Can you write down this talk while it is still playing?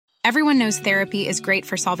Everyone knows therapy is great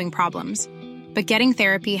for solving problems, but getting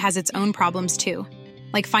therapy has its own problems too,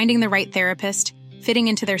 like finding the right therapist, fitting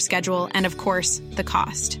into their schedule, and of course, the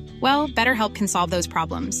cost. Well, BetterHelp can solve those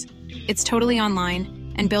problems. It's totally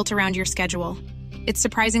online and built around your schedule. It's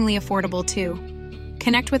surprisingly affordable too.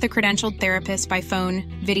 Connect with a credentialed therapist by phone,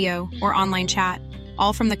 video, or online chat,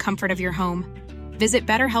 all from the comfort of your home. Visit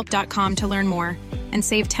BetterHelp.com to learn more and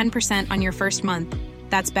save 10% on your first month.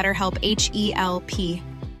 That's BetterHelp, H-E-L-P.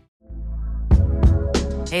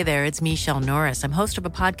 Hey there, it's Michelle Norris. I'm host of a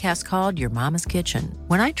podcast called Your Mama's Kitchen.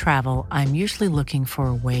 When I travel, I'm usually looking for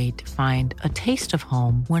a way to find a taste of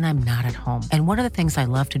home when I'm not at home. And one of the things I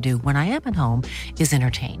love to do when I am at home is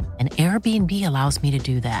entertain. And Airbnb allows me to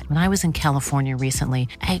do that. When I was in California recently,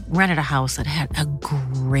 I rented a house that had a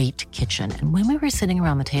great kitchen. And when we were sitting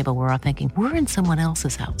around the table, we were all thinking, we're in someone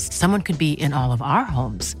else's house. Someone could be in all of our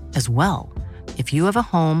homes as well. If you have a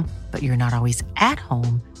home, but you're not always at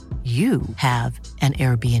home, you have an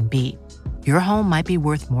Airbnb. Your home might be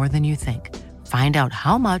worth more than you think. Find out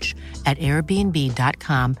how much at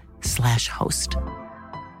airbnb.com/host.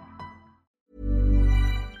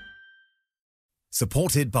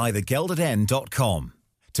 Supported by thegeldeden.com.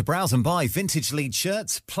 To browse and buy vintage lead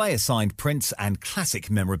shirts, player-signed prints and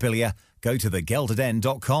classic memorabilia, go to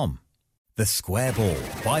thegeldeden.com. The Square Ball.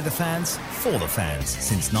 By the fans, for the fans,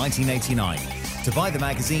 since 1989. To buy the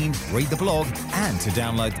magazine, read the blog, and to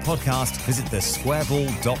download the podcast, visit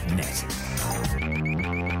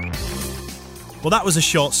thesquareball.net. Well, that was a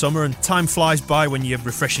short summer, and time flies by when you have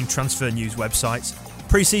refreshing transfer news websites.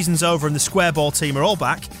 Pre-season's over and the Square Ball team are all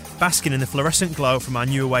back, basking in the fluorescent glow from our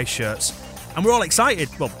new away shirts. And we're all excited,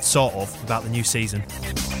 well, sort of, about the new season.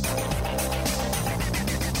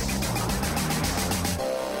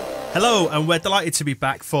 Hello, and we're delighted to be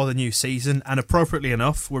back for the new season, and appropriately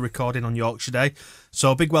enough, we're recording on Yorkshire Day.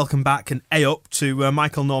 So a big welcome back and A-up to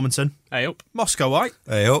Michael Normanton. A-up. Moscow White.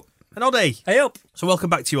 A-up. And Oddie. A-up. So welcome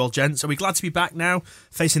back to you all, gents. Are we glad to be back now,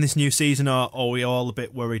 facing this new season, or are we all a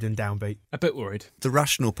bit worried and downbeat? A bit worried. The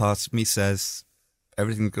rational part of me says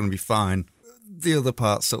everything's going to be fine. The other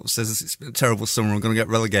part sort of says it's been a terrible summer, I'm going to get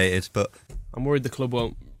relegated, but... I'm worried the club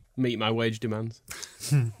won't meet my wage demands.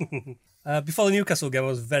 Before the Newcastle game, I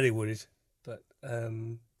was very worried. But a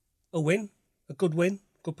good win,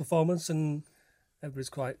 good performance, and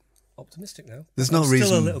everybody's quite optimistic now. There's no reason.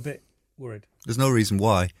 Still a little bit worried. There's no reason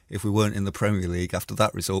why, if we weren't in the Premier League after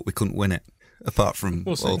that result, we couldn't win it, apart from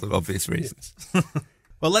all the obvious reasons.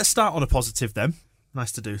 Well, let's start on a positive then.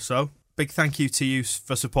 Nice to do so. Big thank you to you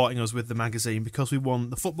for supporting us with the magazine, because we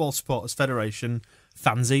won the Football Supporters Federation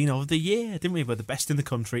Fanzine of the Year, didn't we? We're the best in the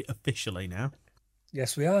country officially now.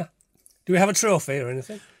 Yes, we are. Do we have a trophy or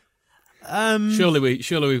anything? Surely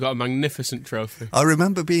we've got a magnificent trophy. I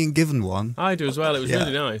remember being given one. I do as well. It was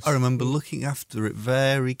really nice. I remember looking after it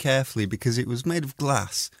very carefully because it was made of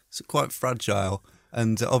glass, so quite fragile.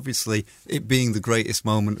 And obviously, it being the greatest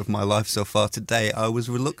moment of my life so far today, I was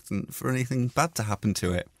reluctant for anything bad to happen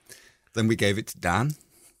to it. Then we gave it to Dan.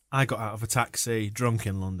 I got out of a taxi drunk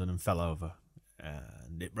in London and fell over,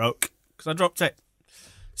 and it broke because I dropped it.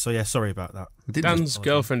 So yeah, sorry about that. Dan's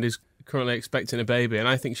girlfriend is currently expecting a baby, and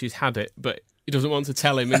I think she's had it, but he doesn't want to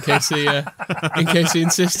tell him in case he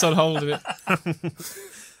insists on holding it.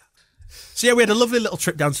 So yeah, we had a lovely little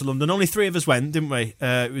trip down to London. Only 3 of us went, didn't we?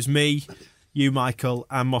 It was me, you, Michael,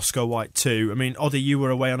 and Moscow White too. I mean, Oddie, you were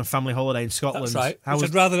away on a family holiday in Scotland. That's right, which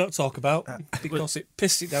I'd rather not talk about because it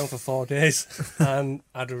pissed it down for 4 days, and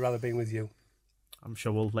I'd have rather been with you. I'm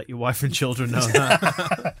sure we'll let your wife and children know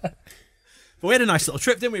that. But we had a nice little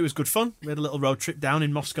trip, didn't we? It was good fun. We had a little road trip down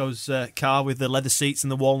in Moscow's car with the leather seats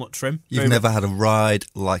and the walnut trim. You've never had a ride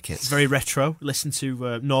like it. It's very retro. Listened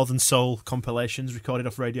to Northern Soul compilations recorded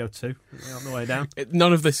off Radio 2 on the way down.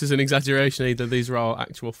 None of this is an exaggeration either. These are all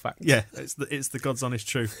actual facts. Yeah, it's the God's honest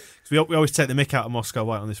truth. We always take the mick out of Moscow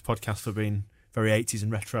White on this podcast for being very 80s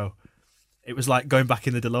and retro. It was like going back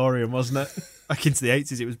in the DeLorean, wasn't it? Back into the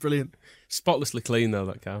 80s. It was brilliant. Spotlessly clean, though,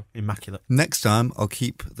 that car. Immaculate. Next time, I'll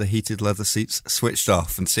keep the heated leather seats switched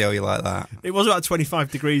off and see how you like that. It was about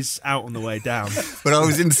 25 degrees out on the way down. But I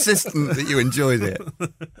was insistent that you enjoyed it.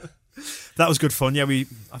 That was good fun. Yeah, I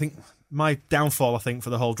think my downfall, for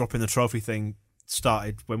the whole dropping the trophy thing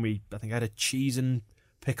started when I had a cheese and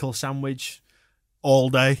pickle sandwich all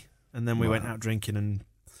day, and then we went out drinking and...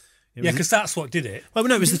 Yeah, because that's what did it. Well,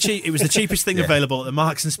 no, it was the cheapest thing available at the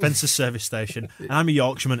Marks and Spencer service station. And I'm a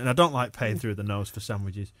Yorkshireman, and I don't like paying through the nose for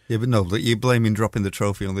sandwiches. Yeah, but no, you're blaming dropping the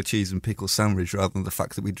trophy on the cheese and pickle sandwich rather than the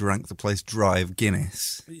fact that we drank the place dry of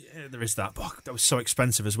Guinness. Yeah, there is that. But that was so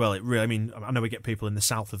expensive as well. It really, I know we get people in the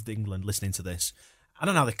south of England listening to this, I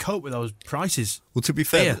don't know how they cope with those prices. Well, to be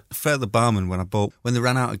fair, the barman, when they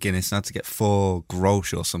ran out of Guinness, I had to get 4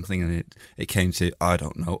 grosch or something, and it came to, I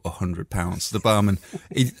don't know, £100. The barman,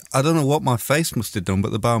 I don't know what my face must have done,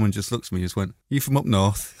 but the barman just looked at me and just went, "You from up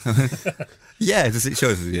north?" Yeah, does it show?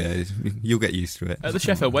 Yeah, you'll get used to it. At the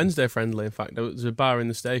Sheffield Wednesday friendly, in fact, there was a bar in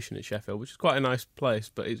the station at Sheffield, which is quite a nice place,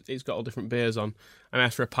 but it's got all different beers on. And I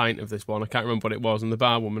asked for a pint of this one. I can't remember what it was, and the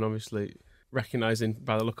barwoman, obviously, recognising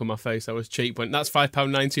by the look on my face I was cheap, went, "That's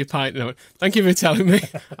 £5.90 a pint." And I went, "Thank you for telling me.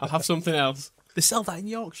 I'll have something else." They sell that in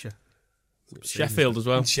Yorkshire. Sheffield as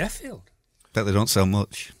well. In Sheffield? Bet they don't sell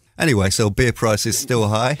much. Anyway, so beer prices still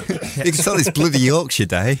high. You can tell it's bloody Yorkshire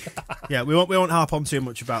Day. Yeah, we won't harp on too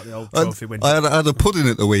much about the old trophy win. I had a pudding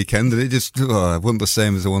at the weekend, and it just wasn't the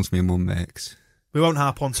same as the ones my mum makes. We won't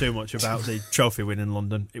harp on too much about the trophy win in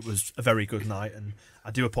London. It was a very good night, and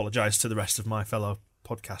I do apologise to the rest of my fellow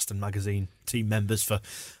podcast and magazine team members for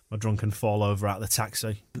my drunken fall over out of the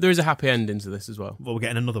taxi. There is a happy ending to this as well. Well, we're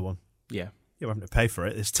getting another one. Yeah. You're having to pay for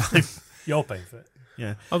it this time. You're paying for it.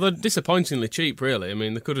 Yeah. Although disappointingly cheap, really. I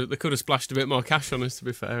mean, they could have splashed a bit more cash on us, to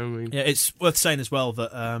be fair. I mean, yeah, it's worth saying as well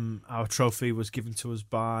that our trophy was given to us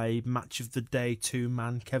by Match of the Day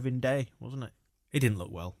 2-man Kevin Day, wasn't it? He didn't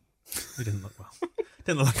look well. Didn't look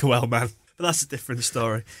like a well man. But that's a different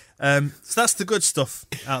story. So that's the good stuff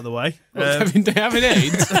out of the way. Kevin Day having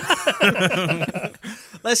AIDS?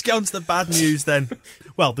 Let's get on to the bad news then.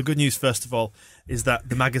 Well, the good news, first of all, is that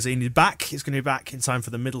the magazine is back. It's going to be back in time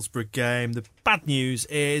for the Middlesbrough game. The bad news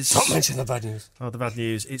is... Don't mention the bad news. Oh, the bad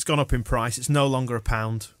news. It's gone up in price. It's no longer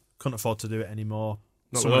 £1. Couldn't afford to do it anymore.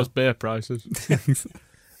 Not with those beer prices. We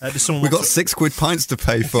got £6 pints to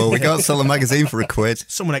pay for. We can't sell a magazine for £1.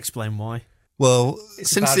 Someone explain why. Well,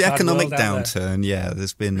 It's since a the bad economic world out downturn,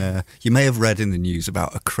 there's been... you may have read in the news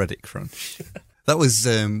about a credit crunch. That was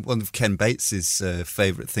one of Ken Bates's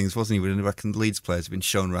favourite things, wasn't he? When I reckon Leeds players had been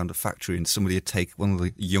shown around a factory and somebody one of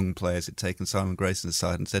the young players had taken Simon Grayson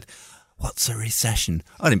aside and said, "What's a recession?"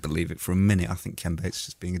 I didn't believe it for a minute. I think Ken Bates is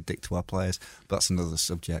just being a dick to our players, but that's another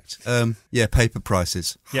subject. Paper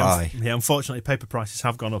prices, high. Yeah, unfortunately, paper prices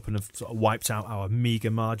have gone up and have sort of wiped out our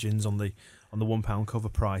meagre margins on the £1 cover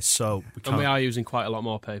price. So we are using quite a lot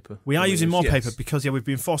more paper. We are using more paper because we've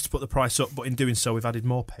been forced to put the price up, but in doing so, we've added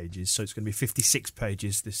more pages. So it's going to be 56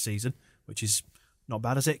 pages this season, which is not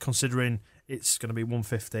bad, is it? Considering it's going to be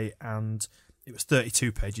 150 and it was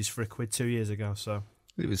 32 pages for £1 2 years ago. So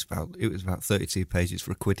it was about 32 pages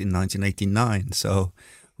for £1 in 1989. So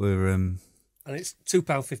we're And it's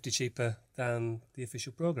 £2.50 cheaper than the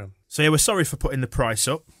official programme. So we're sorry for putting the price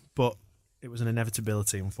up, but it was an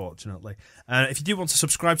inevitability, unfortunately. If you do want to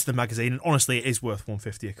subscribe to the magazine, and honestly, it is worth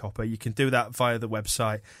 £1.50 a copy, you can do that via the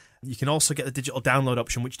website. You can also get the digital download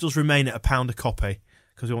option, which does remain at £1 a copy,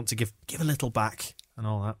 because we want to give a little back and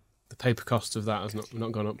all that. The paper cost of that has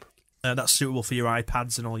not gone up. That's suitable for your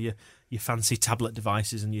iPads and all your fancy tablet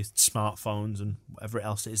devices and your smartphones and whatever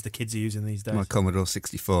else it is the kids are using these days. My Commodore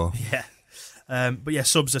 64. Yeah. But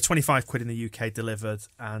subs are £25 in the UK delivered,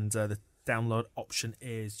 and the download option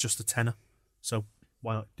is just a tenner. So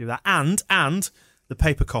why not do that? And the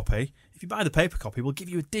paper copy, if you buy the paper copy, we'll give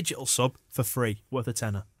you a digital sub for free, worth a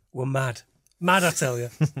tenner. We're mad. Mad, I tell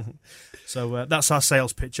you. So that's our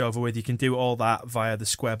sales pitch over with. You can do all that via the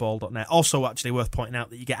squareball.net. Also, actually worth pointing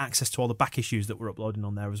out that you get access to all the back issues that we're uploading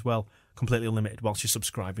on there as well, completely unlimited whilst you're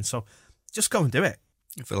subscribing. So just go and do it.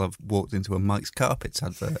 I feel I've walked into a Mike's Carpets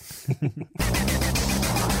advert.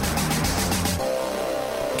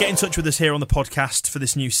 Get in touch with us here on the podcast for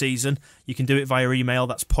this new season. You can do it via email.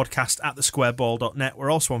 That's podcast@thesquareball.net. We're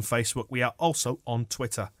also on Facebook. We are also on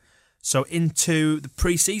Twitter. So into the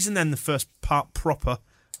pre-season then, the first part proper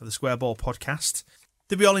of the Square Ball podcast.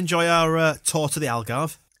 Did we all enjoy our tour to the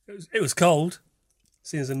Algarve? It was cold,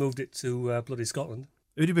 seeing as I moved it to bloody Scotland.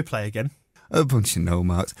 Who did we play again? A bunch of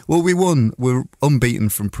no-marks. Well, we won. We're unbeaten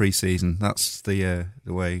from pre-season. That's the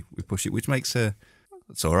way we push it, which makes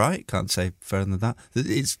it's all right. Can't say further than that.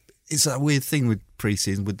 It's that weird thing with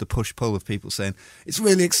pre-season, with the push-pull of people saying, it's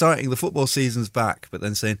really exciting, the football season's back, but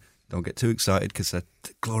then saying, don't get too excited because they're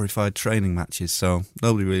glorified training matches, so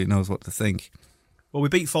nobody really knows what to think. Well, we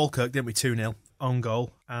beat Falkirk, didn't we, 2-0, on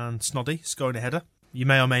goal, and Snoddy scoring a header. You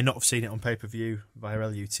may or may not have seen it on pay-per-view via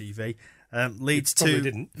LUTV. Leads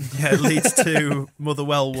to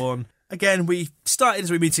Motherwell 1. Again, we started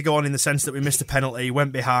as we mean to go on in the sense that we missed a penalty,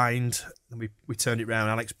 went behind, and we turned it round.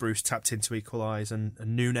 Alex Bruce tapped in to equalise, and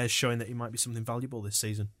Nunes showing that he might be something valuable this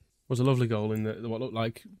season. It was a lovely goal in what looked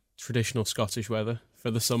like traditional Scottish weather. For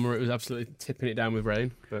the summer, it was absolutely tipping it down with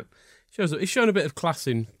rain. But he's shown a bit of class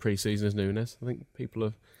in pre-season as Nunes. I think people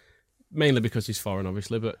have, mainly because he's foreign,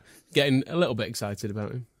 obviously, but getting a little bit excited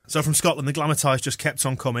about him. So from Scotland, the glamour ties just kept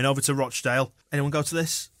on coming. Over to Rochdale. Anyone go to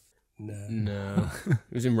this? No. It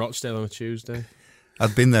was in Rochdale on a Tuesday.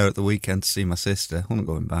 I'd been there at the weekend to see my sister. I wasn't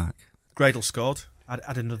going back. Gradle scored.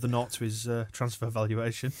 Add another knot to his transfer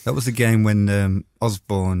valuation. That was the game when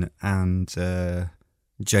Osborne and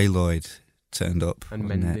J. Lloyd turned up. And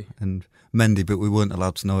Mendy. And Mendy, but we weren't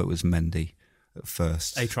allowed to know it was Mendy at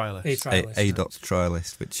first. A trialist. A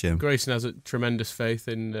trialist, which... Grayson has a tremendous faith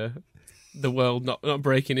in the world not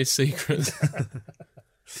breaking his secrets.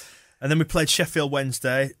 And then we played Sheffield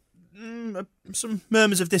Wednesday. Some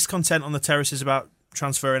murmurs of discontent on the terraces about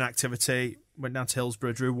transferring activity. Went down to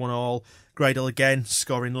Hillsborough, drew 1-1. Gradle again,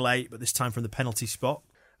 scoring late, but this time from the penalty spot.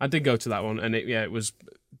 I did go to that one, and it was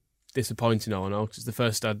disappointing all in all, because the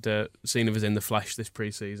first I'd seen of us in the flesh this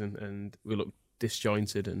pre-season, and we looked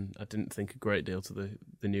disjointed, and I didn't think a great deal to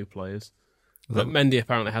the new players. But Mendy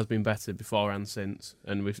apparently has been better before and since,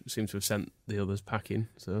 and we seem to have sent the others packing.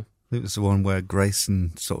 So it was the one where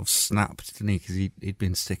Grayson sort of snapped, didn't he? Because he'd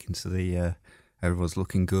been sticking to the everyone's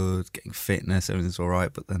looking good, getting fitness, everything's all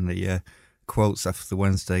right, but then the quotes after the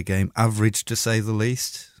Wednesday game, average to say the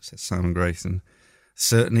least, said Simon Grayson.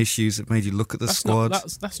 Certain issues that made you look at the squad.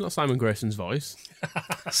 That's not Simon Grayson's voice.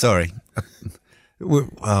 Sorry.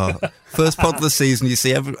 First pod of the season, you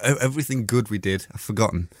see everything good we did. I've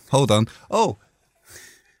forgotten. Hold on. Oh,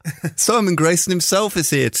 Simon Grayson himself is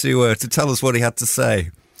here to tell us what he had to say.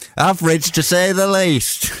 Average to say the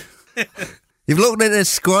least. You've looked at the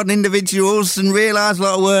squad and individuals and realised a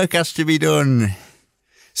lot of work has to be done.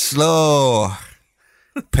 Slow.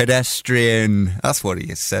 Pedestrian. That's what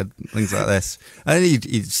he said. Things like this. And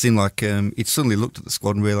he seemed like he'd suddenly looked at the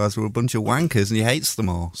squad and realised we're a bunch of wankers and he hates them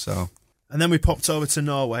all. So. And then we popped over to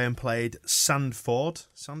Norway and played Sandefjord.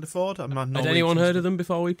 Had anyone heard of them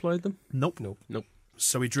before we played them? Nope.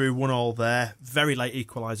 So we drew 1-1 there. Very late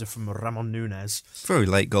equaliser from Ramon Nunes. Very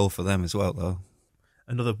late goal for them as well, though.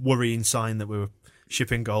 Another worrying sign that we were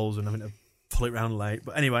shipping goals and having to pull it round late.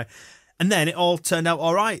 But anyway, and then it all turned out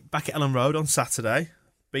all right. Back at Ellen Road on Saturday.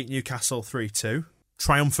 Beat Newcastle 3-2.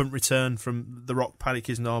 Triumphant return from the Rock Paddock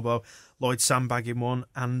is Norbo. Lloyd sandbagging one.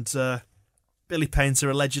 And Billy Painter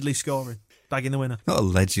allegedly scoring. Bagging the winner. Not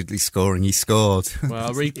allegedly scoring, he scored. Well,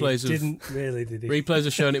 replays didn't really, did he? Replays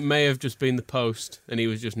have shown it may have just been the post and he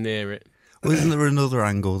was just near it. Well, isn't there another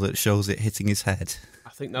angle that shows it hitting his head? I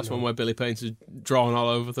think that's one where Billy Painter's drawn all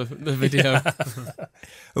over the video. Yeah.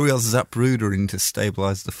 We got Zap Bruder in to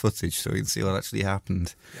stabilise the footage so we can see what actually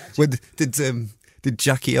happened. Did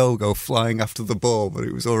Jackie O go flying after the ball, but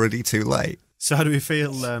it was already too late? So how do we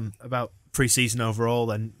feel about pre-season overall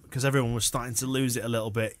then? Because everyone was starting to lose it a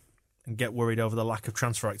little bit and get worried over the lack of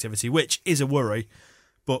transfer activity, which is a worry.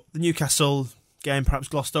 But the Newcastle game perhaps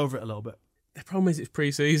glossed over it a little bit. The problem is it's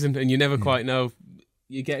pre-season and you never quite know.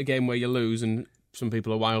 You get a game where you lose and some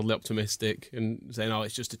people are wildly optimistic and saying, oh,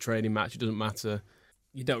 it's just a training match, it doesn't matter.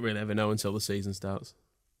 You don't really ever know until the season starts.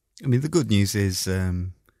 I mean, the good news is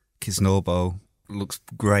Kisnorbo looks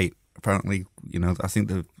great. Apparently, I think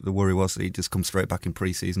the worry was that he'd just come straight back in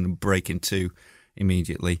pre-season and break in two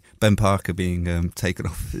immediately. Ben Parker being taken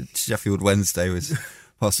off at Sheffield Wednesday was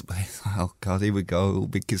possibly, oh God, here we go, it'll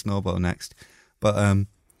be Kisnorbo next. But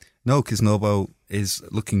no, Kisnorbo is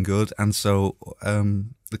looking good, and so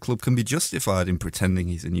the club can be justified in pretending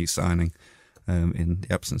he's a new signing in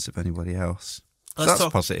the absence of anybody else. So that's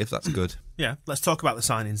positive, that's good. Yeah, let's talk about the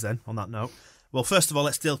signings then, on that note. Well, first of all,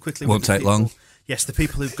 let's deal quickly with the people. Won't take long. Yes, the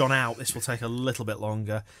people who've gone out, this will take a little bit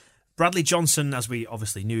longer. Bradley Johnson, as we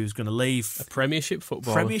obviously knew, was going to leave. A Premiership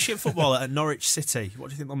footballer at Norwich City. What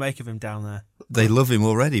do you think they'll make of him down there? They love him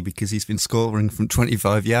already because he's been scoring from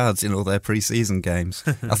 25 yards in all their pre-season games.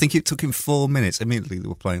 I think it took him 4 minutes. Immediately they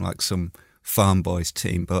were playing like some farm boys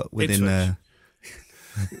team, but within...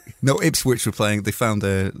 No, Ipswich were playing. They found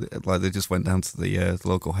they just went down to the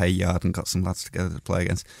local hay yard and got some lads together to play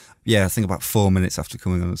against. Yeah, I think about 4 minutes after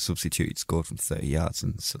coming on as substitute, he'd scored from 30 yards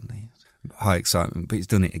and suddenly high excitement. But he's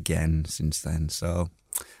done it again since then. So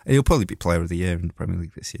he'll probably be Player of the Year in the Premier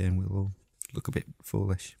League this year, and we'll all look a bit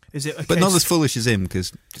foolish. But not as foolish as him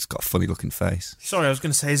because he's got a funny looking face. Sorry, I was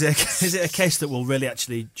going to say, is it a case that we'll really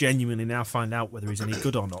actually genuinely now find out whether he's any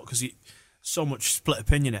good or not? Because so much split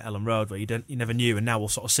opinion at Ellen Road where you never knew, and now we'll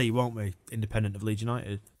sort of see, won't we, independent of Leeds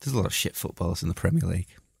United. There's a lot of shit footballers in the Premier League.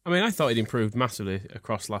 I mean, I thought he'd improved massively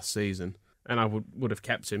across last season, and I would have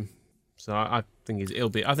kept him. So I think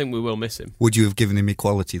I think we will miss him. Would you have given him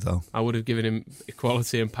equality though? I would have given him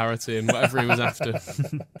equality and parity and whatever he was after.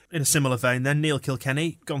 In a similar vein, then Neil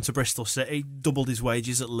Kilkenny gone to Bristol City, doubled his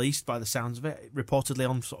wages at least by the sounds of it. Reportedly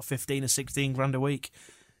on sort of 15 or 16 grand a week.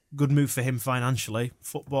 Good move for him financially.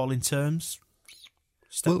 Football in terms.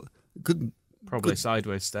 Well, good Probably a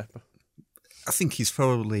sideways step. I think he's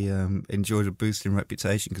probably enjoyed a boost in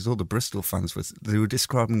reputation because all the Bristol fans they were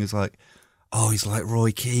describing him as like, oh, he's like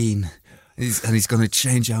Roy Keane, and he's going to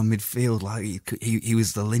change our midfield. Like he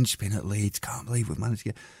was the linchpin at Leeds. Can't believe we've managed to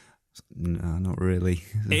get. No, not really.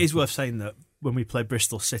 It is worth saying that when we play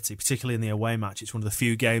Bristol City, particularly in the away match, it's one of the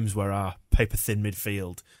few games where our paper-thin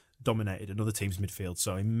midfield dominated another team's midfield,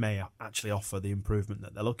 so he may actually offer the improvement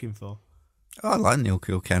that they're looking for. Oh, I like Neil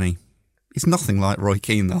Kilkenny. He's nothing like Roy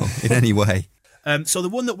Keane, though, in any way. So the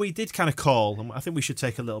one that we did kind of call, and I think we should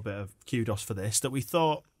take a little bit of kudos for this, that we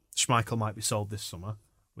thought Schmeichel might be sold this summer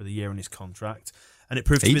with a year on his contract, and it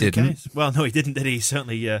proved to be the case. Well, no, he didn't, did he?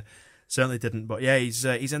 Certainly didn't. But yeah, he's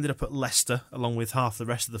ended up at Leicester along with half the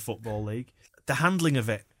rest of the Football League. The handling of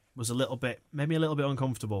it was maybe a little bit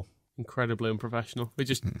uncomfortable. Incredibly unprofessional. We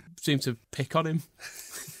just seem to pick on him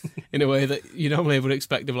in a way that you normally would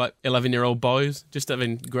expect of like 11-year-old boys. Just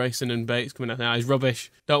having Grayson and Bates coming out now, he's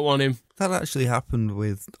rubbish. Don't want him. That actually happened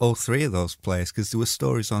with all three of those players because there were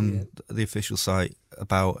stories on the official site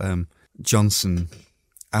about Johnson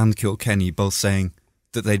and Kilkenny both saying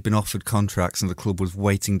that they'd been offered contracts and the club was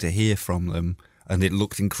waiting to hear from them, and it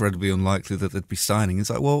looked incredibly unlikely that they'd be signing. It's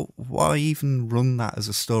like, well, why even run that as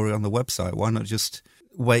a story on the website? Why not just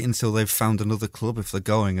wait until they've found another club if they're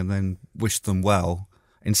going and then wish them well,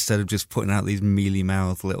 instead of just putting out these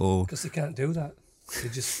mealy-mouthed little... Because they can't do that.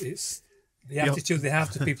 It's the attitude they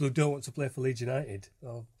have to people who don't want to play for Leeds United.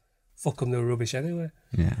 Oh, fuck them, they're rubbish anyway.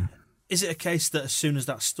 Yeah. Is it a case that as soon as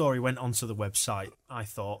that story went onto the website, I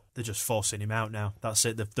thought they're just forcing him out now? That's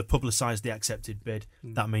it. They've publicised the accepted bid.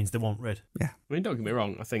 That means they want rid. Yeah. I mean, don't get me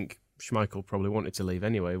wrong. I think Schmeichel probably wanted to leave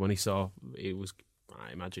anyway when he saw it was...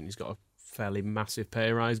 I imagine he's got a fairly massive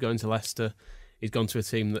pay rise going to Leicester. He's gone to a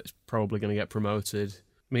team that's probably going to get promoted.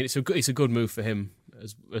 I mean, it's a good move for him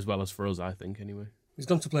as well as for us, I think, anyway. He's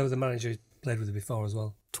gone to play with a manager who played with him before as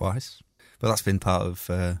well. Twice. But that's been part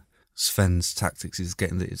of Sven's tactics, is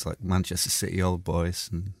getting it's like Manchester City old boys.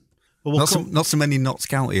 And not so many Notts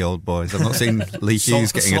County old boys. I've not seen Lee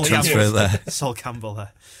Hughes getting a transfer there. Sol Campbell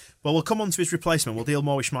there. Well, we'll come on to his replacement. We'll deal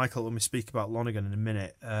more with Schmeichel when we speak about Lonergan in a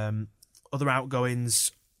minute. Other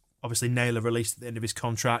outgoings, obviously Naylor released at the end of his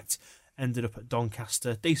contract, ended up at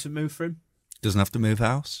Doncaster. Decent move for him. Doesn't have to move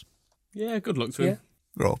house. Yeah, good luck to him.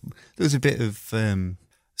 Well, there was a bit of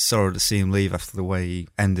sorrow to see him leave after the way he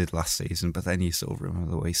ended last season, but then you sort of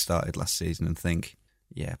remember the way he started last season and think,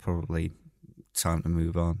 yeah, probably time to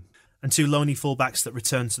move on. And two loanee fullbacks that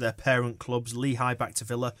returned to their parent clubs, Lehigh back to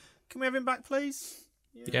Villa. Can we have him back, please?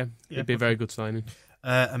 Yeah, it'd be a very good signing.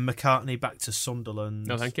 And McCartney back to Sunderland.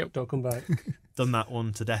 No, thank you. Don't come back. Done that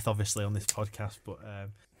one to death, obviously, on this podcast. But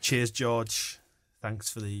cheers, George. Thanks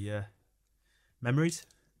for the memories.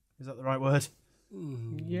 Is that the right word?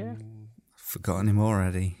 Yeah. Forgotten him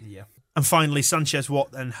already. Yeah. And finally, Sanchez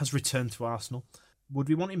Watt then has returned to Arsenal. Would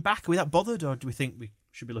we want him back? Are we that bothered, or do we think we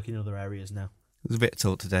should be looking in other areas now? There's a bit of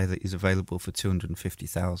talk today that he's available for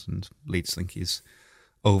 250,000. Leeds think he's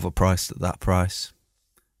overpriced at that price.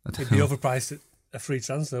 He'd be overpriced at a free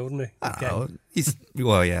transfer, wouldn't he?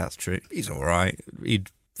 Well, yeah, that's true. He's all right. He'd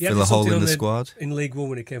fill a hole in the squad. In League One,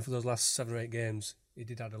 when he came for those last 7 or 8 games, he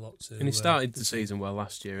did add a lot to... And he started the season well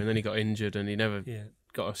last year, and then he got injured, and he never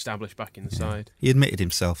got established back in the side. He admitted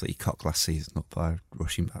himself that he cocked last season up by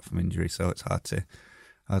rushing back from injury, so it's hard to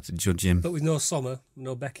judge him. But with no Sommer,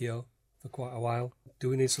 no Becchio for quite a while, do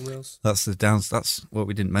we need someone else? That's what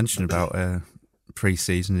we didn't mention about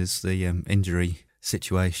pre-season is the injury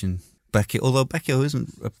situation. Although Becchio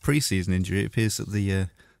isn't a pre-season injury, it appears that the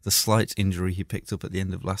slight injury he picked up at the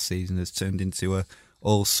end of last season has turned into a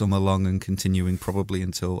all summer long and continuing probably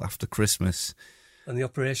until after Christmas. And the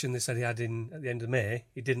operation they said he had at the end of May,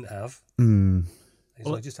 he didn't have. He's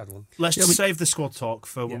only just had one. Let's just save the squad talk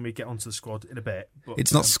for when we get onto the squad in a bit. But,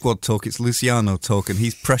 it's not squad talk, it's Luciano talk, and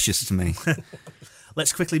he's precious to me.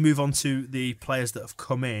 Let's quickly move on to the players that have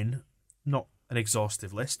come in. Not an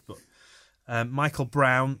exhaustive list, but Michael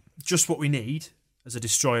Brown, just what we need as a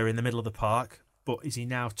destroyer in the middle of the park, but is he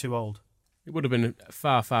now too old? It would have been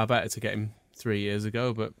far, far better to get him 3 years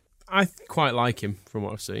ago, but I quite like him from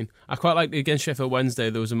what I've seen. I quite like against Sheffield Wednesday,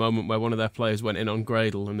 there was a moment where one of their players went in on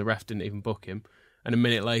Gradle and the ref didn't even book him. And a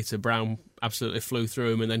minute later, Brown absolutely flew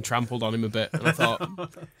through him and then trampled on him a bit. And I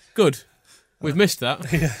thought, good, we've missed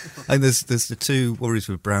that. And there's the two worries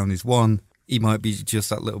with Brown is one, he might be just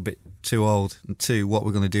that little bit too old, and two, what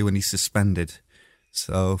we're going to do when he's suspended.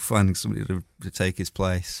 So finding somebody to take his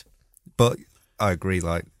place. But I agree,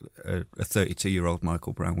 like a 32-year-old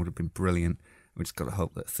Michael Brown would have been brilliant. We just got to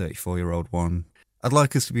hope that 34-year-old one. I'd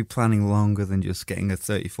like us to be planning longer than just getting a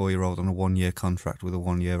 34-year-old on a 1-year contract with a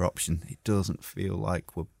 1-year option. It doesn't feel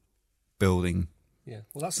like we're building. Yeah,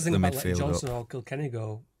 well, that's the thing The about letting midfield Johnson or Kilkenny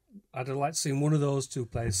go. I'd have liked to see one of those two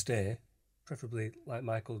players stay, preferably like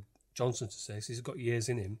Michael Johnson to stay, 'cause he's got years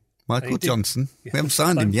in him. Michael Johnson. Yeah. We haven't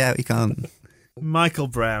signed him yet. We can't. Michael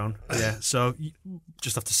Brown, yeah. So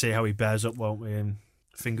just have to see how he bears up, won't we? And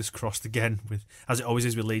fingers crossed again, with as it always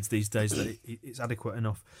is with Leeds these days, that it's adequate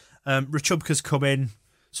enough. Rachubka's come in.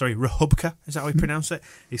 Sorry, Rahubka, is that how we pronounce it?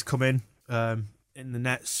 He's come in the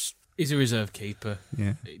nets. He's a reserve keeper.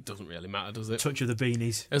 Yeah. It doesn't really matter, does it? Touch of the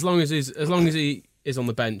beanies. As long as he is on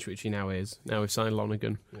the bench, which he now is. Now we've signed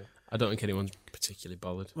Lonergan. Yeah. I don't think anyone's particularly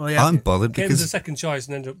bothered. Well, yeah, I'm bothered Came as because a second choice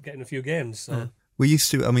and ended up getting a few games. So we used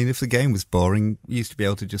to, I mean, if the game was boring, you used to be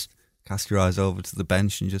able to just cast your eyes over to the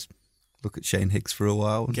bench and just look at Shane Higgs for a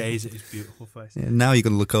while. gaze at his beautiful face. Yeah, now you're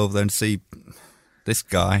going to look over there and see this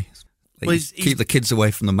guy. Well, Keep the kids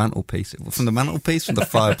away from the mantelpiece. From the mantelpiece, from the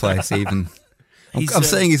fireplace even. I'm He's,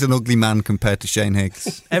 saying he's an ugly man compared to Shane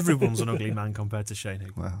Higgs. Everyone's an ugly man compared to Shane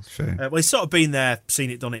Higgs. Well, sure. Well, he's sort of been there, seen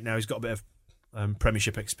it, done it now. He's got a bit of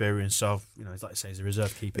Premiership experience, so he's like I say, he's a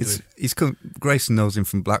reserve keeper. Grayson knows him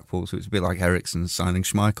from Blackpool, so it's a bit like Ericsson signing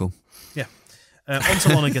Schmeichel. Yeah. On to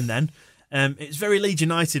Lonergan then. It's very Leeds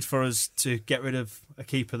United for us to get rid of a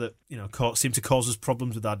keeper that seemed to cause us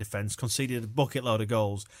problems with our defence, conceded a bucket load of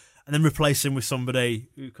goals, and then replace him with somebody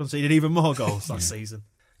who conceded even more goals last season.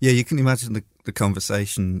 Yeah, you can imagine the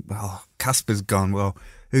conversation. Well, Casper's gone. Well,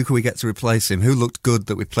 who can we get to replace him? Who looked good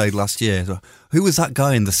that we played last year? So, who was that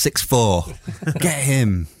guy in the 6'4"? Get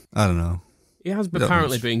him. I don't know. He has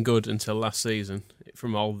apparently been good until last season,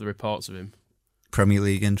 from all the reports of him. Premier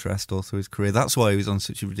League interest all through his career. That's why he was on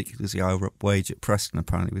such a ridiculously high wage at Preston,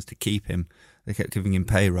 apparently, was to keep him. They kept giving him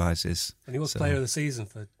pay rises. And he was player of the season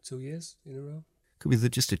for 2 years in a row. Could be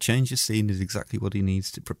that just a change of scene is exactly what he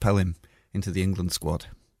needs to propel him into the England squad.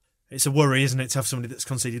 It's a worry, isn't it, to have somebody that's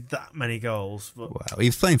conceded that many goals? But Well, he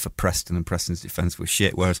was playing for Preston, and Preston's defence was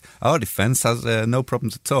shit, whereas our defence has no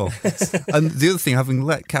problems at all. And the other thing, having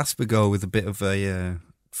let Casper go with a bit of a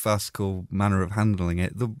farcical manner of handling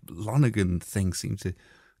it, the Lonergan thing seemed to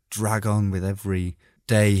drag on with every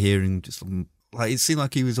day, hearing just like it seemed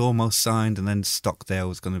like he was almost signed, and then Stockdale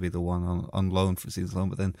was going to be the one on loan for season long.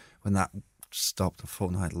 But then when that stopped a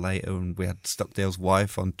fortnight later, and we had Stockdale's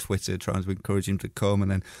wife on Twitter trying to encourage him to come,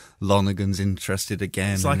 and then Lonergan's interested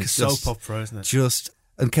again. it's like a soap opera, isn't it?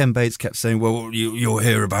 And Ken Bates kept saying, well, you'll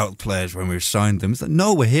hear about players when we've signed them. It's like,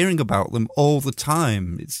 no, we're hearing about them all the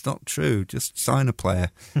time. It's not true. Just sign a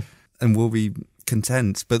player and we'll be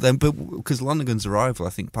content. But because Lonergan's arrival, I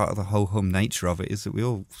think part of the ho-hum nature of it is that we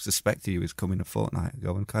all suspected he was coming a fortnight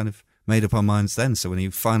ago and kind of made up our minds then. So when he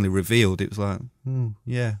finally revealed, it was like,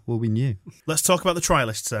 yeah, well, we knew. Let's talk about the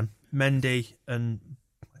trialists then. Mendy and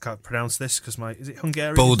I can't pronounce this because is it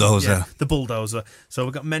Hungarian? Bulldozer. Yeah, the Bulldozer. So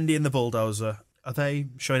we've got Mendy and the Bulldozer. Are they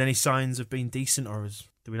showing any signs of being decent, or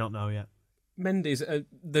do we not know yet? Mendy's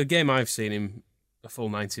the game I've seen him a full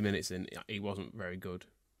 90 minutes in, he wasn't very good.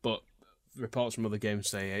 But reports from other games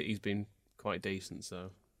say he's been quite decent, so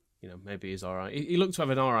maybe he's all right. He looked to have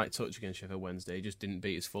an all right touch against Sheffield Wednesday. He just didn't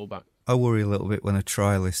beat his fullback. I worry a little bit when a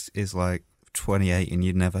trialist is like 28 and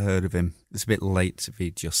you'd never heard of him. It's a bit late to be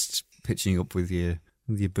just pitching up with your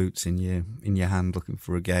boots in your hand looking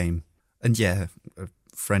for a game. And yeah, a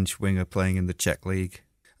French winger playing in the Czech league.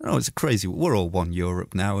 I know it's a crazy. We're all one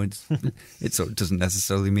Europe now. It doesn't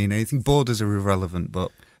necessarily mean anything. Borders are irrelevant.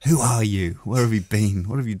 But who are you? Where have you been?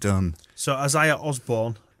 What have you done? So Isaiah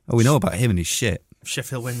Osborne. Oh, we know about him and his shit.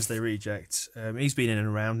 Sheffield Wednesday reject. He's been in and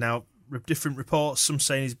around now. Different reports. Some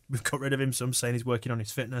saying we've got rid of him. Some saying he's working on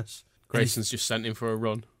his fitness. Grayson's just sent him for a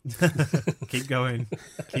run. Keep going.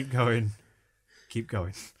 Keep going. Keep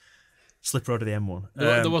going. Slip road of the M1.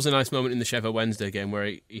 There was a nice moment in the Sheffield Wednesday game where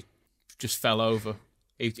he just fell over.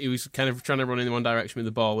 He was kind of trying to run in one direction with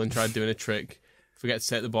the ball and tried doing a trick. Forget to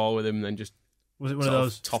take the ball with him and then just... Was it one of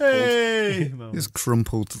those? Toppled. Hey! He was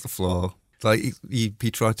crumpled to the floor. Like he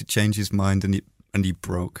tried to change his mind and he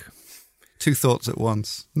broke. Two thoughts at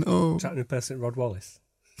once. No. Trying to impersonate Rod Wallace.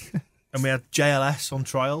 And we had JLS on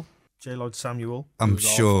trial. J. Lloyd Samuel. I'm was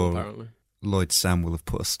sure awful, apparently. Lloyd Sam will have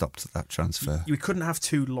put a stop to that transfer. We couldn't have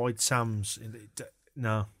two Lloyd Sams.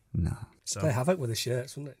 No. No. So Play havoc with the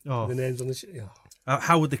shirts, wouldn't it? Oh. The names on the shirt. Oh.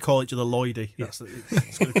 how would they call each other Lloydie?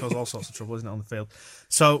 It's going to cause all sorts of trouble, isn't it, on the field?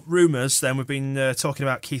 So, rumours, then we've been talking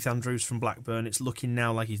about Keith Andrews from Blackburn. It's looking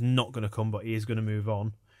now like he's not going to come, but he is going to move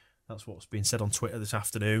on. That's what's been said on Twitter this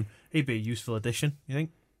afternoon. He'd be a useful addition, you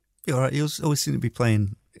think? Yeah, all right. He always seemed to be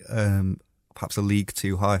playing perhaps a league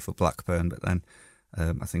too high for Blackburn, but then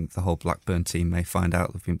I think the whole Blackburn team may find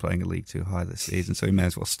out they've been playing a league too high this season, so he may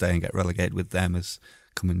as well stay and get relegated with them as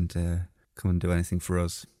come and do anything for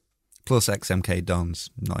us. Plus XMK Dons,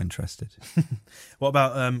 not interested. What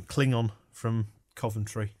about Klingon from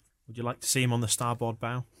Coventry? Would you like to see him on the starboard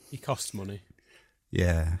bow? He costs money.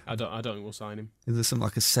 Yeah. I don't think we'll sign him. There's something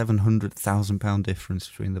like a £700,000 difference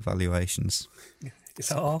between the valuations. Is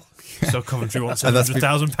that all? So Coventry wants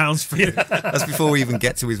 £700,000 for you. That's before we even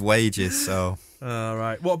get to his wages, so... All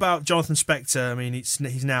right. What about Jonathan Spector? I mean,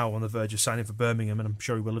 he's now on the verge of signing for Birmingham, and I'm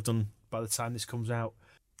sure he will have done by the time this comes out.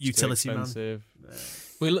 Utility man.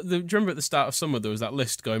 Well, do you remember at the start of summer there was that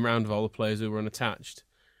list going round of all the players who were unattached,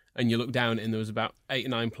 and you look down and there was about 8 or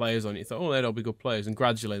 9 players on it. You thought, oh, they'd all be good players, and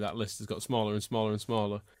gradually that list has got smaller and smaller and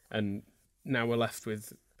smaller, and now we're left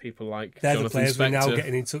with people like They're Jonathan the players Spector. we're now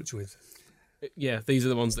getting in touch with. Yeah, these are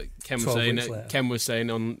the ones that Ken was 12 saying. weeks later. Ken was saying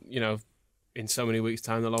on, in so many weeks'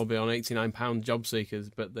 time they'll all be on £89 job seekers,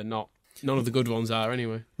 but they're not. None of the good ones are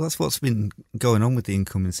anyway. Well, that's what's been going on with the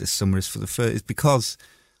incomings this summer. Is because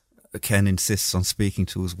Ken insists on speaking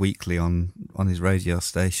to us weekly on his radio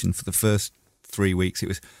station. For the first 3 weeks, it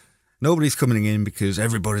was nobody's coming in because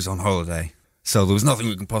everybody's on holiday. So there was nothing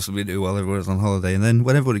we can possibly do while everybody's on holiday. And then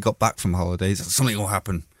when everybody got back from holidays, something will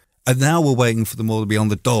happen. And now we're waiting for them all to be on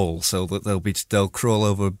the dole so that they'll crawl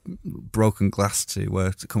over broken glass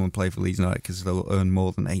to come and play for Leeds United because they'll earn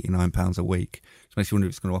more than £89 a week. Which makes you wonder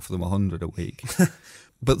if it's going to offer them £100 a week.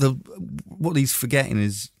 But what he's forgetting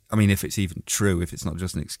is, I mean, if it's even true, if it's not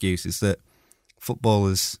just an excuse, is that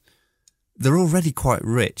footballers, they're already quite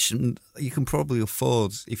rich, and you can probably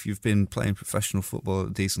afford, if you've been playing professional football at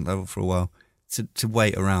a decent level for a while, to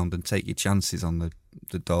wait around and take your chances on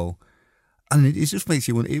the dole. And it just makes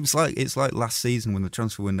you wonder. It's like last season when the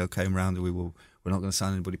transfer window came around and we're not going to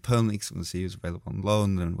sign anybody permanently because we're going to see who's available on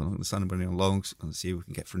loan, and we're not going to sign anybody on loan because we're going to see who we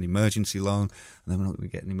can get for an emergency loan, and then we're not going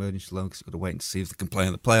to get an emergency loan because we're going to wait and see if they can play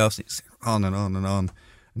in the playoffs. And it's on and on and on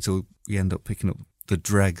until we end up picking up the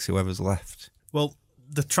dregs, whoever's left. Well,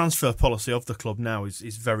 the transfer policy of the club now is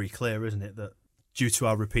very clear, isn't it? That due to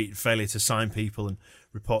our repeated failure to sign people and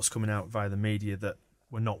reports coming out via the media that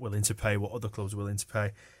we're not willing to pay what other clubs are willing to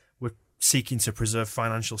pay, we're seeking to preserve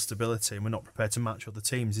financial stability and we're not prepared to match other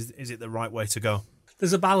teams. Is it the right way to go?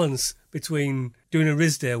 There's a balance between doing a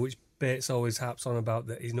Risdale, which Bates always harps on about,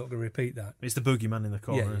 that he's not going to repeat that. It's the boogeyman in the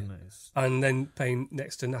corner, isn't it? And then paying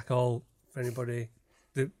next to knack all for anybody.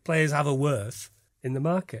 The players have a worth in the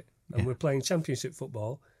market, and we're playing Championship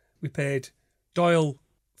football. We paid Doyle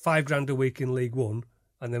 $5,000 a week in League One,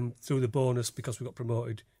 and then through the bonus, because we got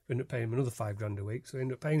promoted, we ended up paying him another $5,000 a week. So we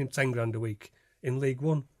ended up paying him $10,000 a week in League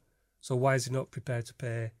One. So why is he not prepared to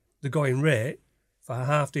pay the going rate for a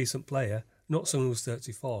half-decent player, not someone who's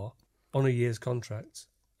 34, on a year's contract,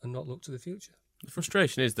 and not look to the future? The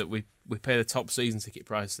frustration is that we pay the top season ticket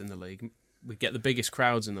prices in the league. We get the biggest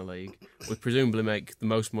crowds in the league. We presumably make the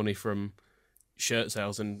most money from shirt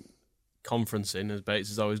sales and conferencing, as Bates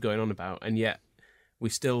is always going on about, and yet we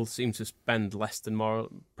still seem to spend less than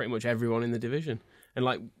pretty much everyone in the division. And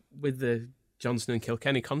like with the Johnson and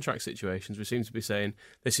Kilkenny contract situations, we seem to be saying,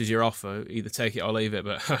 this is your offer, either take it or leave it,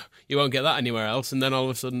 but you won't get that anywhere else. And then all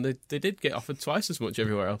of a sudden they did get offered twice as much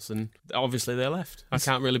everywhere else, and obviously they left. I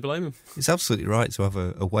can't really blame them. It's absolutely right to have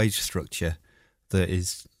a wage structure that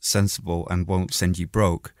is sensible and won't send you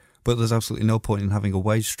broke, but there's absolutely no point in having a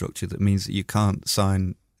wage structure that means that you can't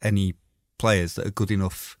sign any players that are good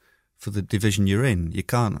enough for the division you're in. You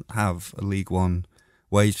can't have a League One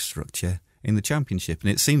wage structure in the Championship,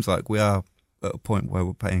 and it seems like we are at a point where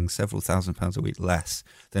we're paying several £1,000s a week less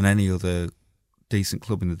than any other decent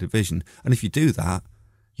club in the division. And if you do that,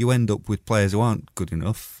 you end up with players who aren't good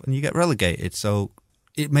enough and you get relegated. So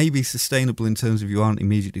it may be sustainable in terms of you aren't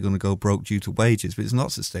immediately going to go broke due to wages, but it's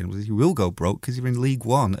not sustainable. You will go broke because you're in League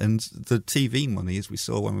One, and the TV money, as we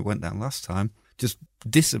saw when we went down last time, just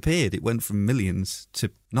disappeared. It went from millions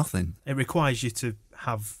to nothing. It requires you to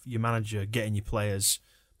have your manager getting your players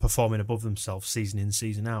performing above themselves season in,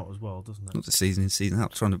 season out as well, doesn't it? Not the season in, season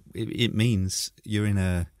out. It means you're in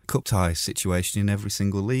a cup tie situation in every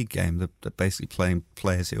single league game. They're basically playing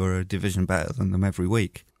players who are a division better than them every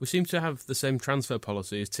week. We seem to have the same transfer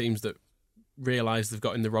policy as teams that realise they've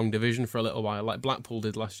got in the wrong division for a little while. Like Blackpool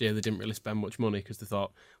did last year, they didn't really spend much money because they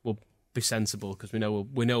thought, we'll be sensible because we know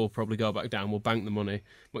we'll probably go back down. We'll bank the money,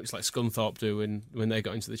 much like Scunthorpe do when they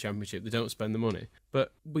got into the Championship. They don't spend the money,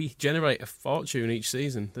 but we generate a fortune each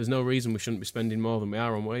season. There's no reason we shouldn't be spending more than we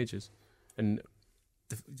are on wages. And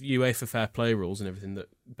the UEFA fair play rules and everything that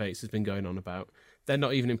Bates has been going on about, they're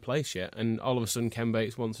not even in place yet. And all of a sudden, Ken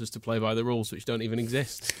Bates wants us to play by the rules which don't even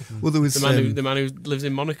exist. Well, there was the man who lives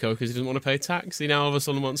in Monaco because he doesn't want to pay tax. He now all of a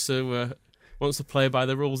sudden wants to play by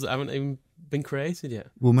the rules that haven't even been created yet.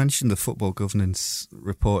 We'll mention the football governance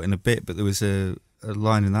report in a bit, but there was a a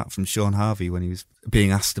line in that from Sean Harvey when he was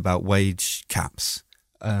being asked about wage caps.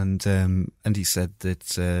 And he said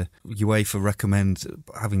that UEFA recommend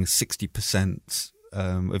having 60%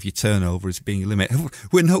 of your turnover as being a limit.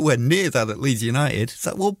 We're nowhere near that at Leeds United. It's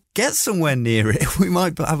like, well, get somewhere near it. We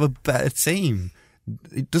might have a better team.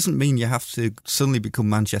 It doesn't mean you have to suddenly become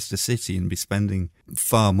Manchester City and be spending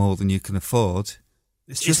far more than you can afford.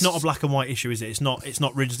 It's not a black and white issue, is it? It's not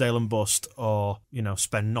Ridgedale and bust, or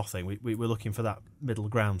spend nothing. We're looking for that middle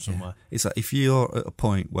ground somewhere. Yeah. It's like if you're at a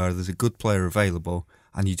point where there's a good player available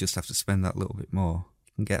and you just have to spend that little bit more,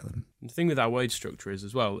 you can get them. The thing with our wage structure is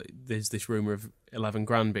as well, there's this rumour of 11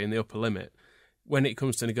 grand being the upper limit. When it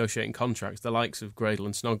comes to negotiating contracts, the likes of Gradle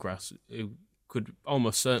and Snodgrass, who could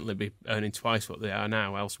almost certainly be earning twice what they are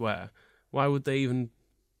now elsewhere, why would they even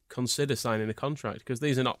consider signing a contract? Because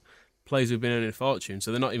these are not players who've been earning a fortune,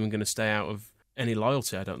 so they're not even going to stay out of any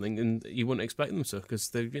loyalty, I don't think, and you wouldn't expect them to,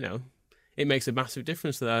 because it makes a massive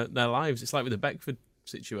difference to their lives. It's like with the Beckford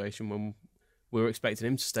situation when we were expecting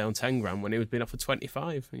him to stay on 10 grand when he was being offered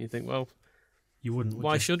 25, and you think, well, you wouldn't.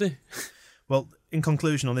 Why should he? Well, in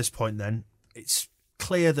conclusion on this point, then, it's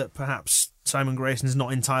clear that perhaps Simon Grayson's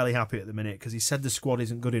not entirely happy at the minute because he said the squad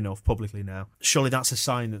isn't good enough publicly now. Surely that's a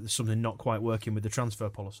sign that there's something not quite working with the transfer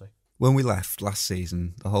policy. When we left last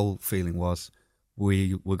season, the whole feeling was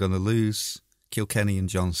we were going to lose Kilkenny and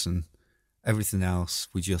Johnson. Everything else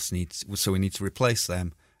we need to replace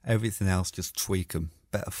them. Everything else, just tweak them.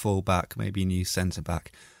 Better full back, maybe a new centre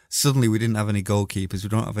back. Suddenly we didn't have any goalkeepers. We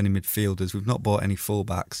don't have any midfielders. We've not bought any full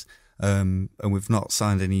backs, and we've not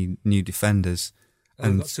signed any new defenders.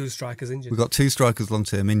 And we've got 2 strikers injured. We've got 2 strikers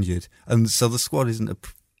long-term injured. And so the squad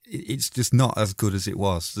it's just not as good as it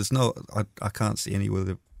was. I can't see any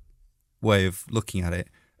other way of looking at it.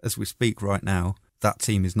 As we speak right now, that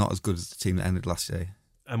team is not as good as the team that ended last year.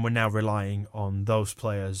 And we're now relying on those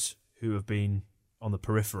players who have been on the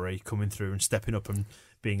periphery coming through and stepping up and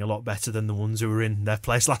being a lot better than the ones who were in their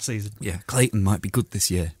place last season. Yeah, Clayton might be good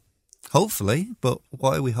this year. Hopefully, but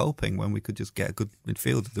why are we hoping when we could just get a good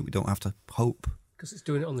midfielder that we don't have to hope? Because it's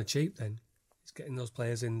doing it on the cheap then. It's getting those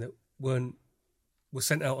players in that were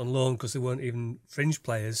sent out on loan because they weren't even fringe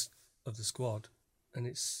players of the squad. And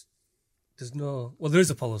there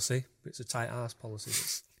is a policy, but it's a tight-ass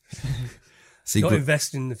policy. Not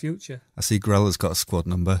investing in the future. I see Grella's got a squad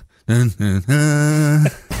number. So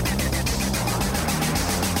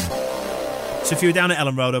if you were down at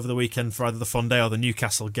Ellen Road over the weekend for either the Fondé or the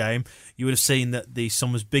Newcastle game, you would have seen that the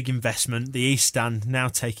summer's big investment, the East Stand, now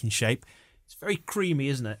taking shape. It's very creamy,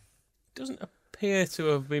 isn't it? It doesn't appear to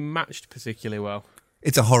have been matched particularly well.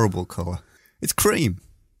 It's a horrible colour. It's cream.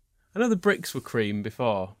 I know the bricks were cream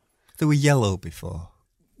before. They were yellow before.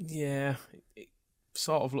 Yeah, it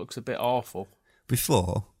sort of looks a bit awful.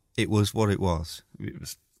 Before, it was what it was. It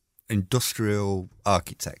was industrial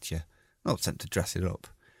architecture. Not attempt to dress it up.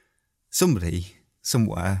 Somebody,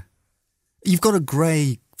 somewhere, you've got a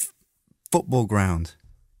grey football ground.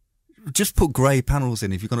 Just put grey panels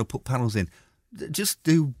in if you're going to put panels in. Just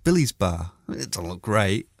do Billy's Bar. It doesn't look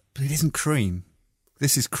great, but it isn't cream.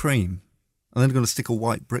 This is cream. And then they're going to stick a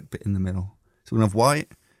white brick bit in the middle. So we're going to have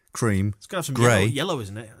white, cream, it's got to have some grey, yellow,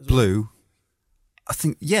 isn't it? Blue. I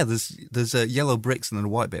think, yeah, there's yellow bricks and then a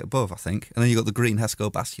white bit above, I think. And then you've got the green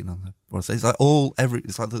Hesco Bastion on there. It's like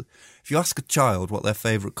if you ask a child what their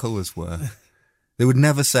favourite colours were, they would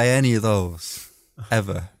never say any of those,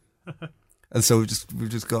 ever. And so we've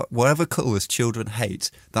just got whatever colours children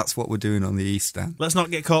hate, that's what we're doing on the East Stand. Let's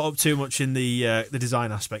not get caught up too much in the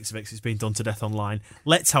design aspects of it because it's been done to death online.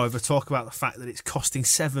 Let's, however, talk about the fact that it's costing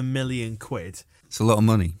 £7 million. It's a lot of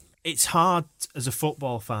money. It's hard as a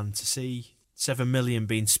football fan to see £7 million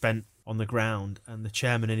being spent on the ground and the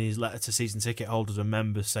chairman in his letter to season ticket holders and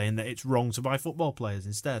members saying that it's wrong to buy football players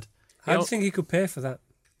instead. How do you think he could pay for that?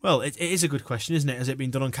 Well, it is a good question, isn't it? Has it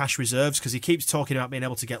been done on cash reserves? Because he keeps talking about being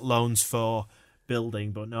able to get loans for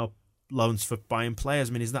building, but no loans for buying players.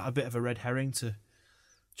 I mean, is that a bit of a red herring to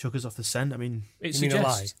chuck us off the scent? I mean, it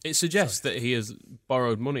suggests that he has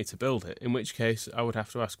borrowed money to build it, in which case I would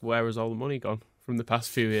have to ask, where has all the money gone from the past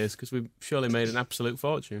few years? Because we've surely made an absolute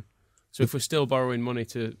fortune. So if we're still borrowing money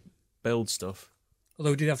to build stuff... Although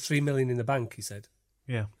we did have $3 million in the bank, he said.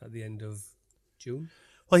 Yeah. At the end of June.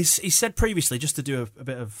 Well, he said previously, just to do a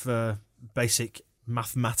bit of basic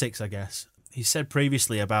mathematics, I guess, he said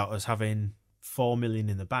previously about us having $4 million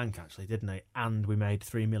in the bank, actually, didn't he? And we made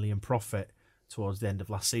 $3 million profit towards the end of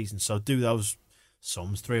last season. So do those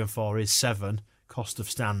sums. 3 and 4 is 7. Cost of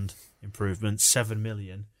stand improvements, 7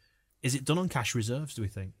 million. Is it done on cash reserves, do we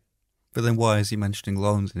think? But then why is he mentioning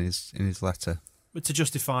loans in his letter? to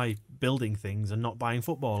justify building things and not buying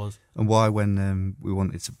footballers. And why, when we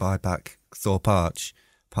wanted to buy back Thorpe Arch,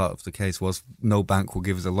 part of the case was no bank will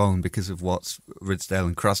give us a loan because of what Ridsdale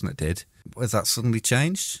and Krasner did. Has that suddenly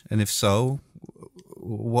changed? And if so,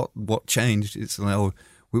 what changed? It's like,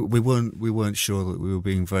 we weren't sure that we were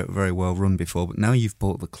being very, very well run before, but now you've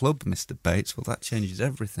bought the club, Mr. Bates. Well, that changes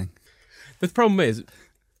everything. The problem is,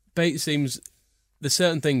 Bates seems there's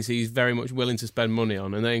certain things he's very much willing to spend money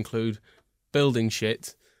on, and they include building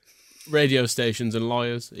shit, radio stations and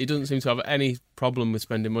lawyers. He doesn't seem to have any problem with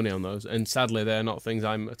spending money on those, and sadly they're not things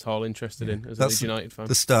I'm at all interested in as a Leeds United fan.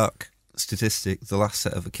 The stark statistic, the last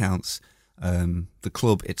set of accounts, the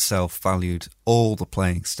club itself valued all the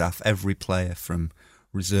playing staff, every player from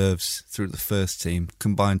reserves through the first team,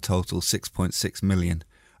 combined total 6.6 million,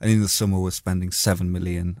 and in the summer we're spending 7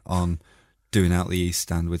 million on doing out the East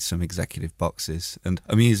Stand with some executive boxes and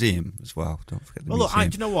a museum as well. Don't forget the museum. Look,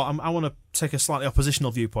 do you know what? I want to take a slightly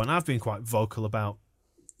oppositional viewpoint. I've been quite vocal about,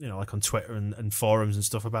 like on Twitter and forums and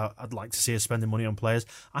stuff, about I'd like to see us spending money on players.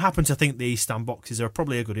 I happen to think the East Stand boxes are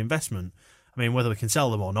probably a good investment. I mean, whether we can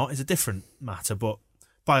sell them or not is a different matter, but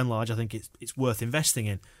by and large, I think it's worth investing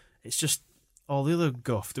in. It's just all the other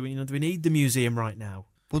guff. Do we need the museum right now?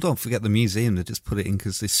 Well, don't forget the museum. They just put it in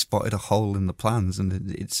because they spotted a hole in the plans, and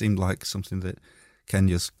it seemed like something that Ken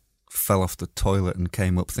just fell off the toilet and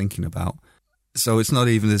came up thinking about. So it's not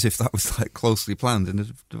even as if that was like closely planned, and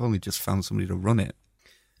they've only just found somebody to run it.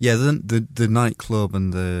 Yeah, the nightclub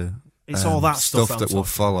and the it's all that stuff that will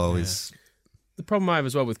follow is. The problem I have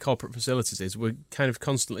as well with corporate facilities is we're kind of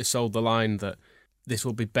constantly sold the line that this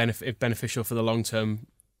will be beneficial for the long term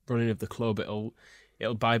running of the club. It'll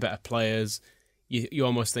buy better players. You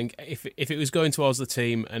almost think if it was going towards the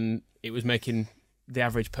team and it was making the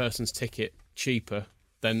average person's ticket cheaper,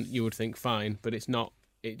 then you would think fine. But it's not.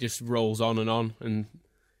 It just rolls on, and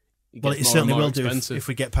it well, it more certainly and more will do expensive. if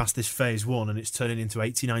we get past this phase one and it's turning into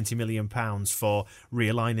 80-90 million pounds for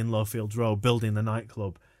realigning Lowfields Road, building the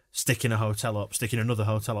nightclub, sticking a hotel up, sticking another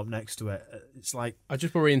hotel up next to it. It's like I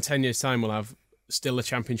just worry in 10 years' time we'll have still a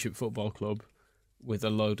Championship football club with a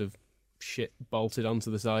load of shit bolted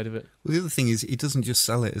onto the side of it. Well, the other thing is he doesn't just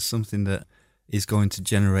sell it as something that is going to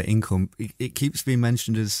generate income. It keeps being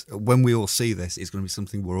mentioned as, when we all see this, it's going to be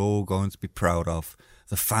something we're all going to be proud of.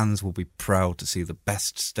 The fans will be proud to see the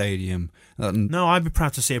best stadium. No, I'd be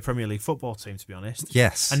proud to see a Premier League football team, to be honest.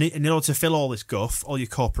 Yes. And in order to fill all this guff, all your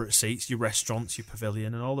corporate seats, your restaurants, your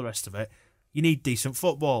pavilion and all the rest of it, you need decent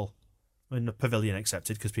football. I mean, the pavilion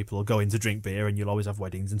accepted, because people will go in to drink beer and you'll always have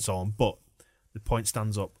weddings and so on, but the point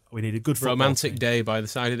stands up. We need a good football romantic team. Day by the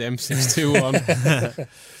side of the M621.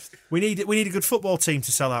 We need a good football team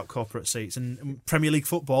to sell out corporate seats, and Premier League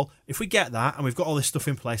football. If we get that and we've got all this stuff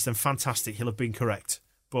in place, then fantastic. He'll have been correct.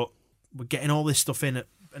 But we're getting all this stuff in,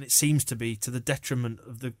 and it seems to be to the detriment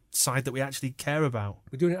of the side that we actually care about.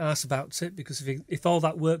 We're doing it arse about it, because if all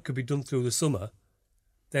that work could be done through the summer,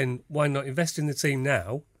 then why not invest in the team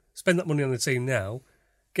now, spend that money on the team now,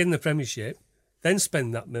 get in the Premiership, then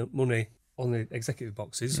spend that money on the executive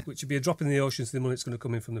boxes, which would be a drop in the ocean to the money that's going to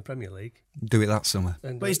come in from the Premier League. Do it that summer.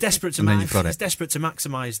 But he's desperate to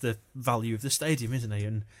maximise the value of the stadium, isn't he?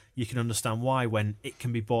 And you can understand why, when it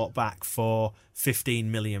can be bought back for £15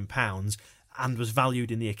 million and was valued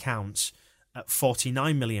in the accounts at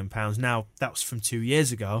 £49 million. Now, that was from 2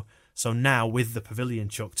 years ago. So now, with the pavilion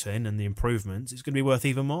chucked in and the improvements, it's going to be worth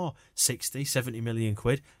even more, 60, 70 million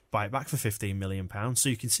quid. Buy it back for £15 million. So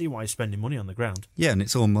you can see why he's spending money on the ground. Yeah, and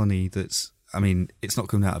it's all money it's not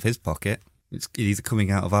coming out of his pocket. It's either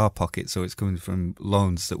coming out of our pocket, so it's coming from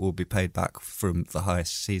loans that will be paid back from the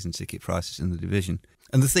highest season ticket prices in the division.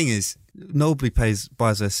 And the thing is, nobody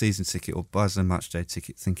buys their season ticket or buys their match day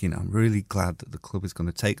ticket thinking, I'm really glad that the club is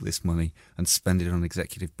going to take this money and spend it on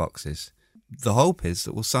executive boxes. The hope is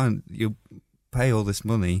that you'll pay all this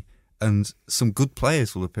money and some good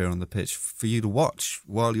players will appear on the pitch for you to watch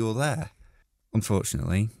while you're there.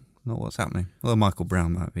 Unfortunately, not what's happening. Although Michael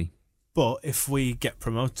Brown might be. But if we get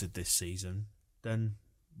promoted this season, then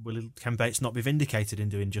can Bates not be vindicated in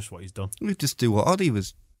doing just what he's done? We just do what Oddie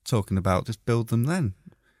was talking about, just build them then.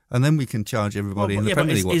 And then we can charge everybody in the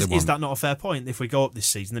Premier League what they want. Is that not a fair point? If we go up this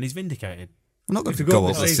season, then he's vindicated. I'm not going to go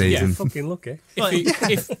up this season. Yeah, fucking lucky.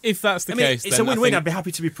 If that's the case, it's then a win-win. I'd be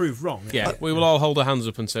happy to be proved wrong. Yeah, we will all hold our hands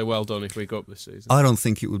up and say, well done if we go up this season. I don't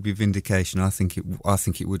think it would be vindication. I think it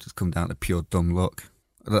would just come down to pure dumb luck.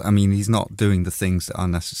 I mean, he's not doing the things that are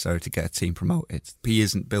necessary to get a team promoted. He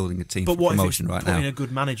isn't building a team for promotion right now. But what if he's putting a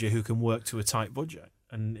good manager who can work to a tight budget?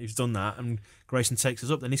 And he's done that, and Grayson takes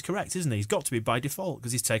us up, then he's correct, isn't he? He's got to be by default,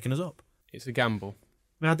 because he's taken us up. It's a gamble.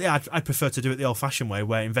 I mean, I'd prefer to do it the old-fashioned way,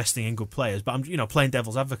 where investing in good players. But I'm, playing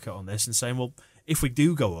devil's advocate on this and saying, well, if we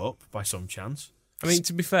do go up by some chance, I mean,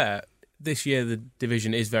 to be fair, this year the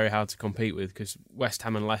division is very hard to compete with because West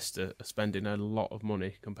Ham and Leicester are spending a lot of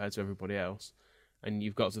money compared to everybody else, and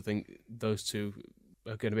you've got to think those two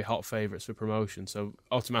are going to be hot favourites for promotion. So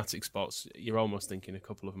automatic spots, you're almost thinking a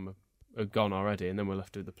couple of them are gone already, and then we're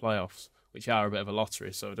left with the playoffs, which are a bit of a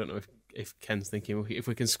lottery. So I don't know if Ken's thinking if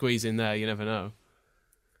we can squeeze in there, you never know.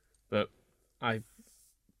 But I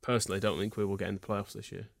personally don't think we will get in the playoffs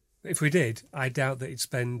this year. If we did, I doubt that he'd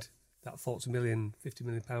spend that 40 million, 50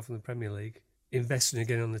 million pound from the Premier League investing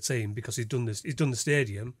again on the team because he's done this. He's done the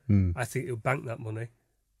stadium. I think he'll bank that money,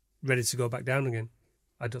 ready to go back down again.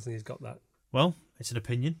 I don't think he's got that. Well, it's an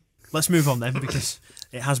opinion. Let's move on then, because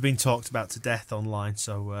it has been talked about to death online.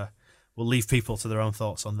 So we'll leave people to their own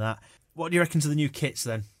thoughts on that. What do you reckon to the new kits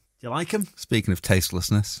then? Do you like them? Speaking of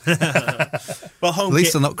tastelessness. Well, home at least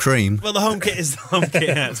kit, they're not cream. Well, the home kit is the home kit.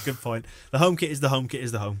 Yeah, that's a good point. The home kit is the home kit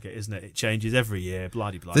is the home kit, isn't it? It changes every year.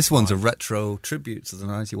 Blah-de-blah. This one's a retro tribute to the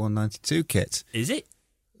 91-92 kit. Is it?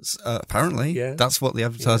 Apparently. Yeah. That's what the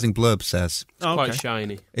advertising blurb says. It's quite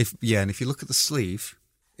shiny. And if you look at the sleeve,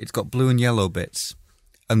 it's got blue and yellow bits.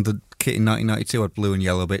 And the kit in 1992 had blue and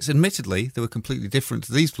yellow bits. Admittedly, they were completely different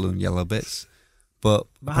to these blue and yellow bits. But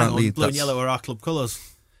apparently blue and yellow are our club colours.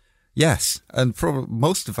 Yes, and probably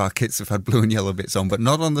most of our kits have had blue and yellow bits on, but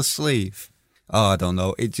not on the sleeve. Oh, I don't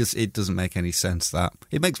know. It doesn't make any sense, that.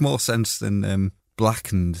 It makes more sense than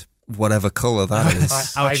black and whatever colour that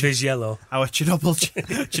is. Ivy's yellow. Our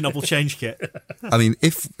Chernobyl change kit. I mean,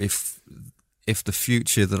 if the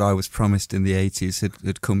future that I was promised in the 80s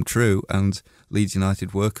had come true and Leeds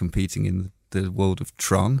United were competing in the world of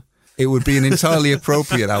Tron, it would be an entirely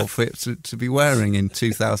appropriate outfit to be wearing in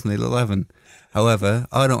 2011. However,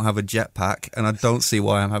 I don't have a jetpack, and I don't see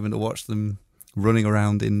why I'm having to watch them running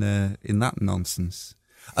around in that nonsense.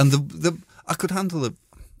 And I could handle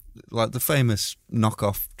the famous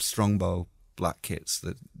knockoff Strongbow black kits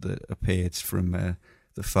that appeared from the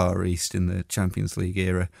Far East in the Champions League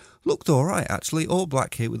era. Looked all right, actually. All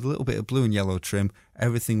black kit with a little bit of blue and yellow trim.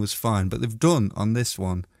 Everything was fine. But they've done on this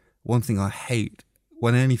one thing I hate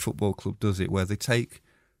when any football club does it, where they take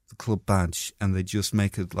the club badge and they just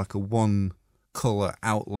make it like a one colour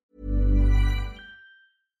outline.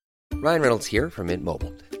 Ryan Reynolds here from Mint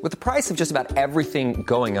Mobile. With the price of just about everything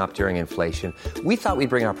going up during inflation, we thought we'd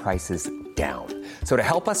bring our prices down. So to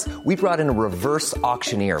help us, we brought in a reverse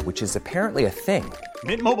auctioneer, which is apparently a thing.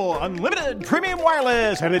 Mint Mobile Unlimited Premium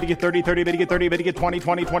Wireless. How to get 30, 30, bit to get 30, bit to get 20,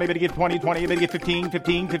 20, 20, bit to get 20, 20, bit to get 15,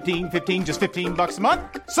 15, 15, 15, just $15 a month?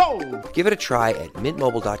 Sold! Give it a try at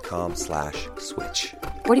mintmobile.com/switch.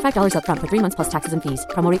 $45 up front for 3 months plus taxes and fees.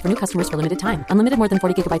 Promo rate for new customers for limited time. Unlimited more than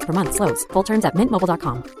 40 gigabytes per month. Slows full terms at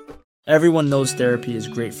mintmobile.com. Everyone knows therapy is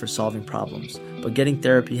great for solving problems, but getting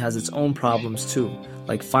therapy has its own problems too,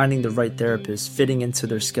 like finding the right therapist, fitting into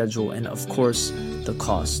their schedule, and of course, the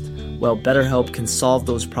cost. Well, BetterHelp can solve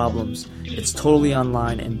those problems. It's totally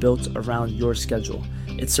online and built around your schedule.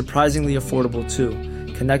 It's surprisingly affordable too.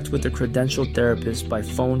 Connect with a credentialed therapist by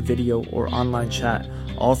phone, video, or online chat,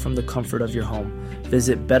 all from the comfort of your home.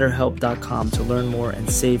 Visit BetterHelp.com to learn more and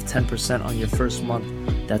save 10% on your first month.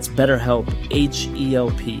 That's BetterHelp,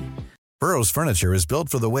 H-E-L-P. Burrow's furniture is built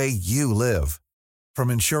for the way you live.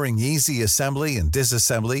 From ensuring easy assembly and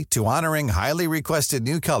disassembly to honoring highly requested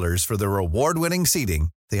new colors for their award-winning seating,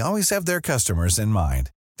 they always have their customers in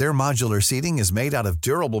mind. Their modular seating is made out of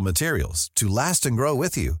durable materials to last and grow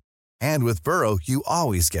with you. And with Burrow, you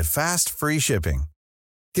always get fast, free shipping.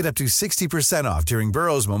 Get up to 60% off during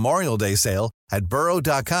Burrow's Memorial Day sale at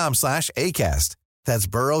burrow.com/ACAST. That's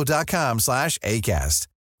burrow.com/ACAST.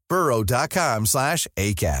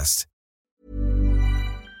 burrow.com/ACAST.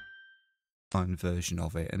 Version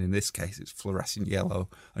of it, and in this case it's fluorescent yellow,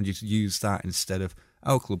 and you use that instead of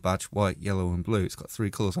our club badge, white, yellow and blue. It's got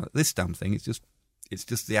 3 colours on it. This damn thing, it's just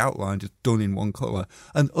the outline just done in one colour,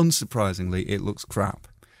 and unsurprisingly it looks crap.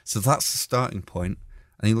 So that's the starting point,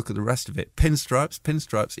 and you look at the rest of it.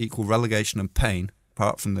 Pinstripes equal relegation and pain,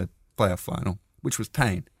 apart from the playoff final, which was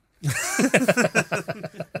pain.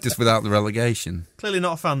 Just without the relegation. Clearly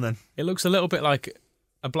not a fan then. It looks a little bit like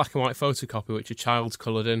a black and white photocopy which a child's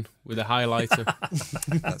coloured in with a highlighter.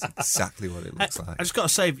 That's exactly what it looks like. I just got to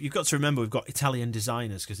say, you've got to remember we've got Italian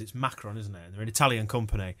designers, because it's Macron, isn't it? And they're an Italian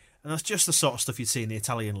company, and that's just the sort of stuff you'd see in the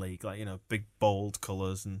Italian league, like, big bold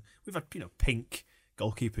colours, and we've had pink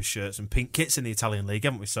goalkeeper shirts and pink kits in the Italian league,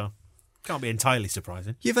 haven't we? So can't be entirely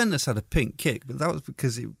surprising. Juventus had a pink kit, but that was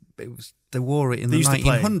because it was they wore it in the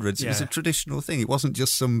 1900s. It was a traditional thing. It wasn't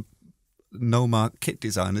just some no-mark kit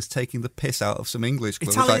designers taking the piss out of some English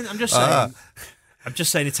clubs. Italian, I'm just saying. I'm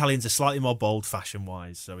just saying Italians are slightly more bold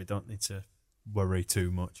fashion-wise, so we don't need to worry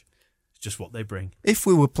too much. It's just what they bring. If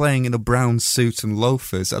we were playing in a brown suit and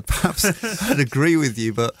loafers, I'd agree with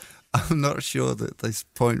you, but I'm not sure that this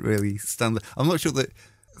point really stands. I'm not sure that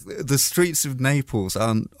the streets of Naples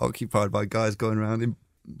aren't occupied by guys going around in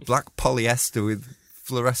black polyester with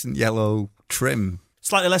fluorescent yellow trim.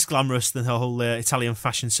 Slightly less glamorous than the whole Italian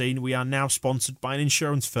fashion scene, we are now sponsored by an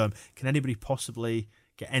insurance firm. Can anybody possibly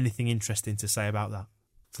get anything interesting to say about that?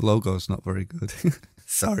 The logo's not very good.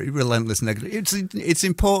 Sorry, relentless negative. It's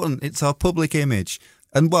important. It's our public image.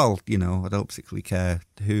 And, well, I don't particularly care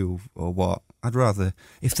who or what. I'd rather,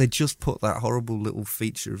 if they just put that horrible little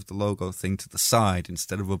feature of the logo thing to the side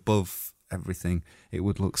instead of above everything, it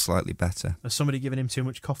would look slightly better. Has somebody given him too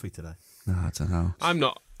much coffee today? No, I don't know.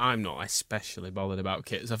 I'm not especially bothered about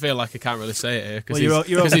kits. I feel like I can't really say it here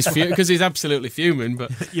because he's absolutely fuming.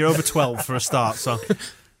 But you're over 12 for a start, so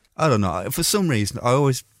I don't know. For some reason, I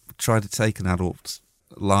always try to take an adult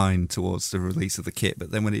line towards the release of the kit,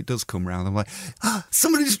 but then when it does come round, I'm like,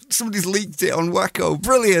 somebody's leaked it on Wacko,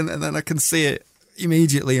 brilliant, and then I can see it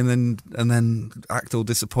immediately, and then act all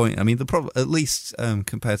disappointed. I mean, the problem, at least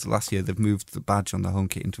compared to last year, they've moved the badge on the home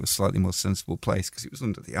kit into a slightly more sensible place because it was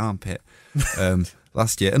under the armpit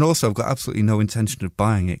last year. And also, I've got absolutely no intention of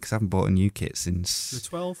buying it because I haven't bought a new kit since. You're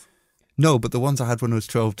 12? No, but the ones I had when I was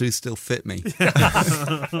 12 do still fit me.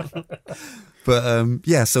 But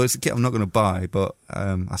so it's a kit I'm not going to buy, but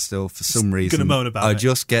I still, for some reason, moan about I it.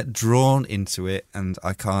 just get drawn into it and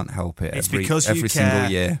I can't help it. It's every because you care.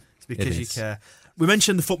 Single year. It's because you care. We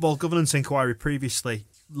mentioned the football governance inquiry previously.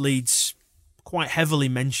 Leeds quite heavily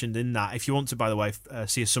mentioned in that. If you want to, by the way,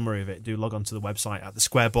 see a summary of it, do log on to the website at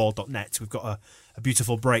thesquareball.net. We've got a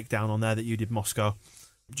beautiful breakdown on there that you did, Moscow.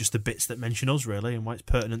 Just the bits that mention us, really, and why it's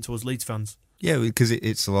pertinent to us Leeds fans. Yeah, because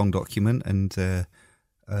it's a long document, and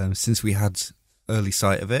since we had early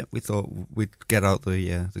sight of it, we thought we'd get out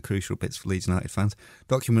the crucial bits for Leeds United fans.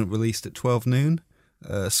 Document released at 12 noon,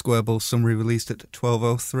 Squareball summary released at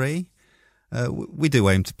 12:03. We do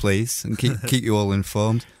aim to please and keep you all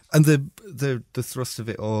informed. And the thrust of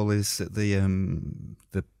it all is that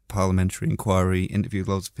the parliamentary inquiry interviewed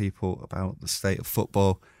loads of people about the state of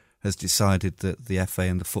football, has decided that the FA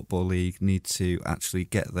and the Football League need to actually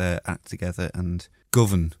get their act together and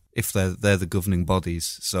govern, if they're the governing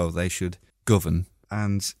bodies, so they should govern.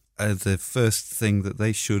 And the first thing that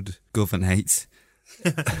they should governate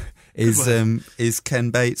is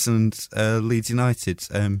Ken Bates and Leeds United.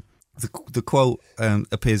 The quote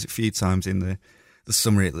appears a few times in the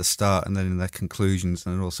summary at the start and then in their conclusions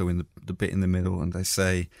and also in the bit in the middle, and they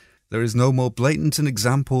say, "There is no more blatant an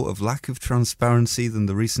example of lack of transparency than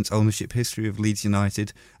the recent ownership history of Leeds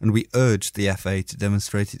United, and we urge the FA to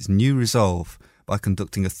demonstrate its new resolve by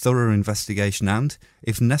conducting a thorough investigation and,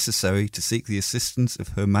 if necessary, to seek the assistance of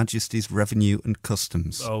Her Majesty's Revenue and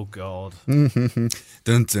Customs." Oh, God. Dun,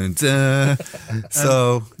 dun, dun.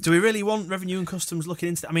 So, do we really want Revenue and Customs looking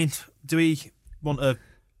into that? I mean, do we want to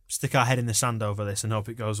stick our head in the sand over this and hope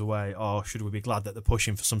it goes away, or should we be glad that they're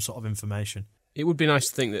pushing for some sort of information? It would be nice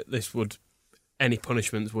to think that any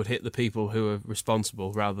punishments would hit the people who are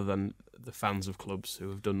responsible rather than the fans of clubs who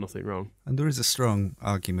have done nothing wrong. And there is a strong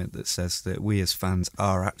argument that says that we as fans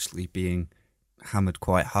are actually being hammered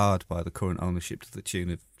quite hard by the current ownership to the tune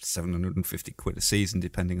of £750 a season,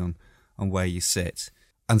 depending on where you sit.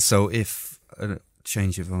 And so if a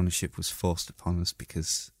change of ownership was forced upon us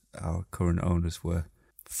because our current owners were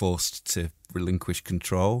forced to relinquish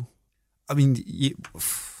control, I mean,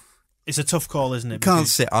 it's a tough call, isn't it? You can't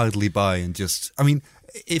sit idly by and just... I mean,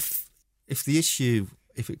 if the issue,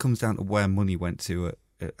 if it comes down to where money went to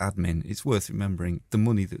at admin, it's worth remembering the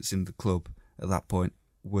money that's in the club at that point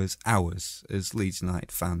was ours as Leeds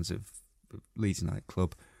United fans of Leeds United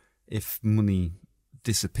Club. If money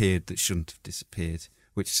disappeared that shouldn't have disappeared,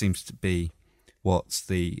 which seems to be what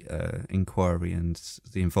the inquiry and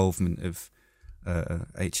the involvement of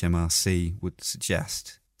HMRC would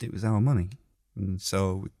suggest, it was our money. And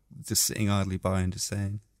so just sitting idly by and just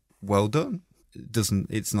saying, well done,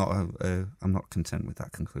 I'm not content with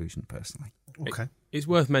that conclusion personally. Okay. It's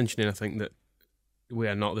worth mentioning, I think, that we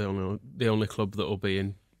are not the only club that will be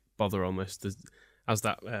in bother on this. As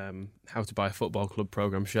that How to Buy a Football Club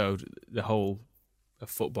programme showed, the whole of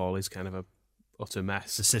football is kind of a utter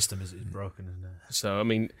mess. The system is broken, isn't it? So, I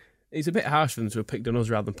mean, it's a bit harsh for them to have picked on us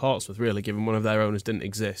rather than Portsmouth, really, given one of their owners didn't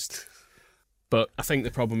exist. But I think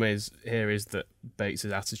the problem is that Bates'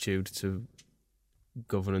 attitude to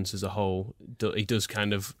governance as a whole, he does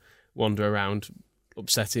kind of wander around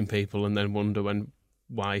upsetting people and then wonder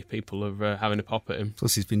why people are having a pop at him.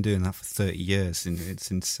 Plus, he's been doing that for 30 years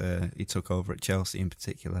since he took over at Chelsea in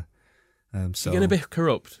particular. So You're going to be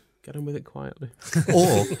corrupt. Get on with it quietly.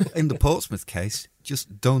 Or, in the Portsmouth case,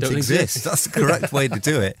 just don't exist. That's the correct way to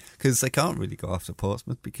do it, because they can't really go after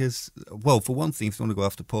Portsmouth because, well, for one thing, if they want to go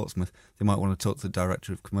after Portsmouth, they might want to talk to the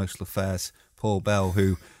Director of Commercial Affairs, Paul Bell,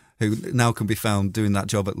 who now can be found doing that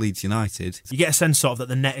job at Leeds United. You get a sense sort of that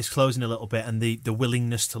the net is closing a little bit and the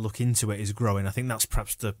willingness to look into it is growing. I think that's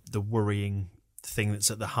perhaps the worrying thing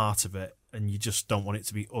that's at the heart of it, and you just don't want it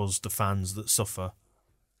to be us, the fans, that suffer.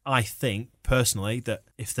 I think, personally, that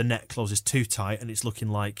if the net closes too tight and it's looking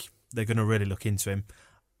like they're going to really look into him,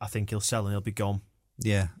 I think he'll sell and he'll be gone.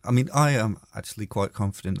 Yeah, I mean, I am actually quite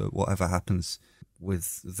confident that whatever happens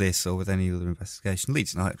with this or with any other investigation,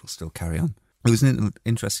 Leeds United will still carry on. There was an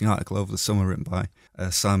interesting article over the summer written by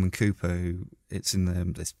Simon Cooper, who it's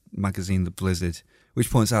in this magazine, The Blizzard, which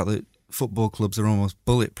points out that football clubs are almost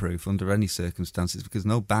bulletproof under any circumstances because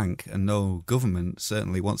no bank and no government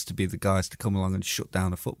certainly wants to be the guys to come along and shut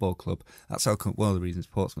down a football club. That's how one of the reasons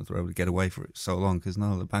Portsmouth were able to get away for it so long, because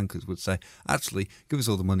none of the bankers would say, actually, give us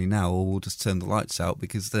all the money now or we'll just turn the lights out,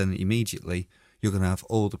 because then immediately you're going to have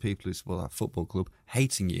all the people who support that football club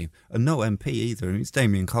hating you. And no MP either. I mean, it's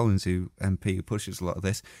Damien Collins, MP, who pushes a lot of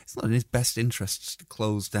this. It's not in his best interests to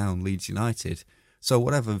close down Leeds United. So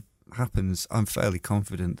whatever happens, I'm fairly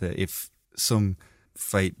confident that if some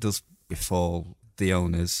fate does befall the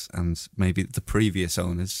owners and maybe the previous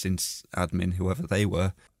owners since admin, whoever they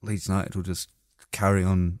were, Leeds United will just carry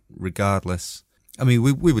on regardless. I mean,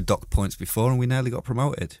 we were docked points before and we nearly got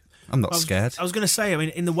promoted. I'm not scared. I was going to say, I mean,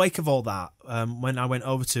 in the wake of all that, when I went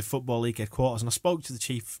over to Football League headquarters and I spoke to the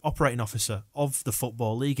chief operating officer of the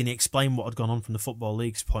Football League, and he explained what had gone on from the Football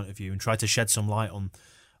League's point of view and tried to shed some light on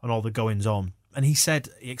all the goings on. And he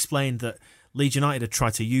explained that Leeds United had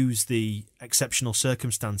tried to use the exceptional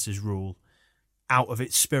circumstances rule out of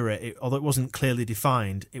its spirit. Although it wasn't clearly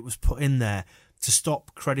defined, it was put in there to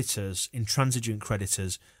stop creditors, intransigent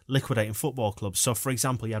creditors, liquidating football clubs. So, for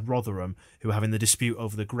example, you had Rotherham, who were having the dispute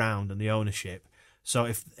over the ground and the ownership. So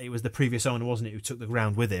if it was the previous owner, wasn't it, who took the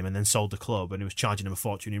ground with him and then sold the club, and he was charging them a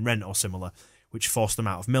fortune in rent or similar, which forced them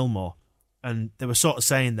out of Millmore. And they were sort of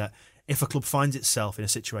saying that if a club finds itself in a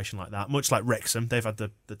situation like that, much like Wrexham, they've had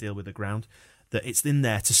the deal with the ground, that it's in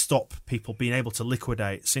there to stop people being able to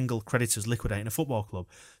liquidate, single creditors liquidating a football club.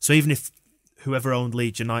 So even if whoever owned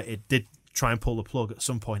Leeds United did try and pull the plug at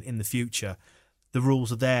some point in the future, the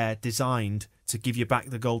rules are there designed to give you back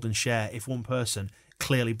the golden share if one person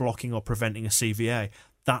clearly blocking or preventing a CVA.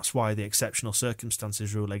 That's why the exceptional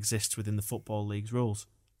circumstances rule exists within the Football League's rules.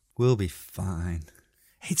 We'll be fine.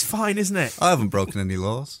 It's fine, isn't it? I haven't broken any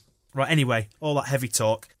laws. Right, anyway, all that heavy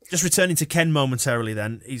talk. Just returning to Ken momentarily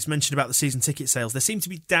then, he's mentioned about the season ticket sales. They seem to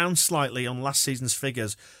be down slightly on last season's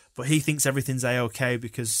figures, but he thinks everything's A-OK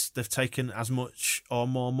because they've taken as much or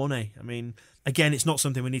more money. I mean, again, it's not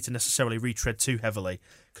something we need to necessarily retread too heavily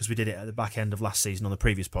because we did it at the back end of last season on the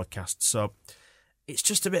previous podcast. So it's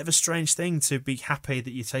just a bit of a strange thing to be happy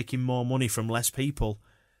that you're taking more money from less people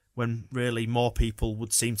when really more people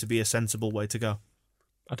would seem to be a sensible way to go.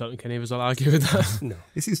 I don't think any of us will argue with that. No.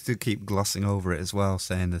 He seems to keep glossing over it as well,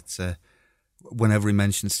 saying that whenever he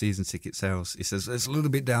mentions season ticket sales, he says it's a little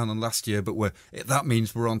bit down on last year, but that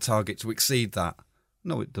means we're on target to exceed that.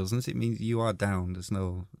 No, it doesn't. It means you are down. There's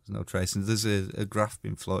no trace. And there's a graph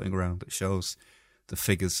been floating around that shows the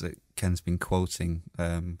figures that Ken's been quoting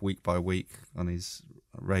week by week on his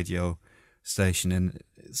radio station, and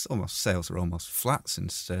sales are almost flat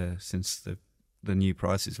since the new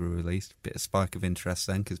prices were released. Bit of spike of interest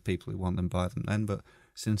then because people who want them buy them then, but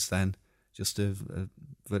since then, just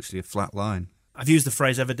virtually a flat line. I've used the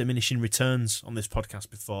phrase ever diminishing returns on this podcast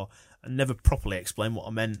before and never properly explained what I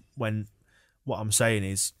meant when what I'm saying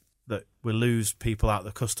is that we lose people out of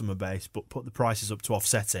the customer base but put the prices up to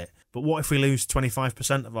offset it. But what if we lose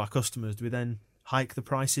 25% of our customers? Do we then hike the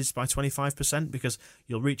prices by 25%? Because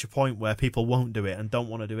you'll reach a point where people won't do it and don't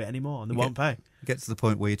want to do it anymore and they won't pay. You get to the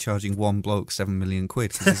point where you're charging one bloke 7 million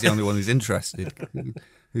quid because he's the only one who's interested,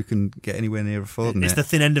 who can get anywhere near affording it. It's the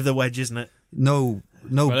thin end of the wedge, isn't it? No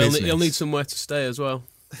business. He'll need somewhere to stay as well.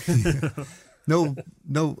 No.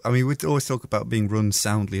 I mean, we always talk about being run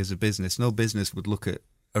soundly as a business. No business would look at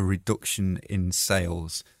a reduction in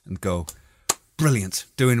sales and go, brilliant,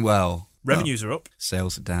 doing well. Revenues are up.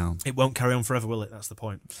 Sales are down. It won't carry on forever, will it? That's the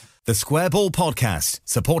point. The Square Ball Podcast,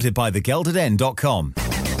 supported by thegeldeden.com.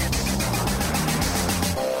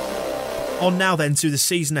 On now then to the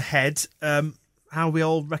season ahead. How we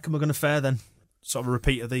all reckon we're going to fare then? Sort of a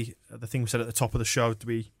repeat of the thing we said at the top of the show. Do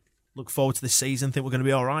we look forward to this season, think we're going to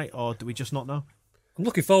be all right, or do we just not know? I'm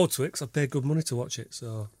looking forward to it because I've paid good money to watch it,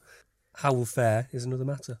 so how we'll fare is another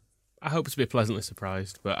matter. I hope to be pleasantly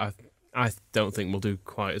surprised, but I I don't think we'll do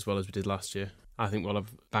quite as well as we did last year. I think we'll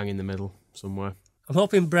have bang in the middle somewhere. I'm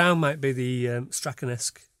hoping Brown might be the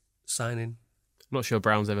Strachan-esque signing. I'm not sure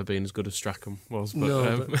Brown's ever been as good as Strachan was, but,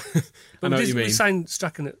 No, I know what you mean. We signed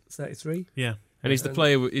Strachan at 33. Yeah. And he's the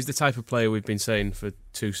player. He's the type of player we've been saying for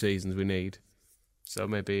 2 seasons we need. So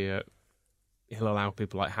maybe he'll allow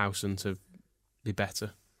people like Howson to be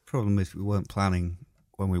better. Problem is we weren't planning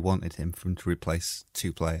when we wanted him for him to replace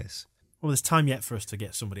 2 players. Well, there's time yet for us to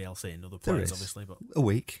get somebody else in, other players, obviously. But a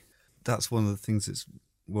week. That's one of the things that's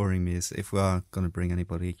worrying me, is that if we are going to bring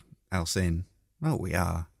anybody else in, well, we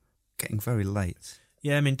are getting very late.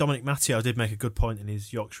 Yeah, I mean, Dominic Matteo did make a good point in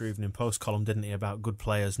his Yorkshire Evening Post column, didn't he, about good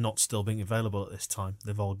players not still being available at this time.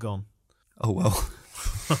 They've all gone. Oh, well.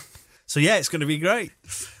 So, yeah, it's going to be great.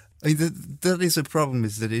 I mean, that is a problem,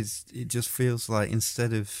 is that it just feels like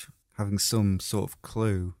instead of having some sort of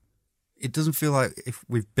clue, it doesn't feel like if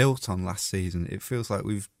we've built on last season. It feels like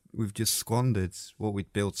we've just squandered what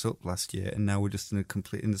we'd built up last year, and now we're just in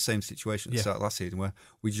the same situation at the start of last season where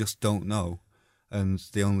we just don't know. And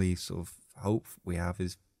the only sort of hope we have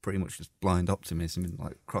is pretty much just blind optimism and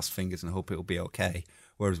like cross fingers and hope it'll be okay.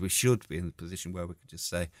 Whereas we should be in a position where we could just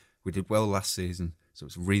say we did well last season, so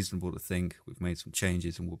it's reasonable to think we've made some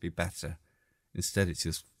changes and we'll be better. Instead, it's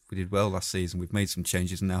just we did well last season, we've made some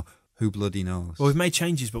changes, and now who bloody knows? Well, we've made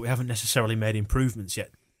changes, but we haven't necessarily made improvements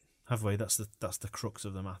yet, have we? That's the crux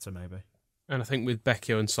of the matter, maybe. And I think with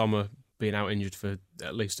Becchio and Sommer being out injured for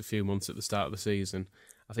at least a few months at the start of the season,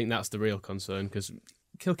 I think that's the real concern, because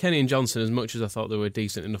Kilkenny and Johnson, as much as I thought they were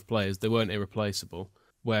decent enough players, they weren't irreplaceable,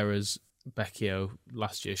 whereas Becchio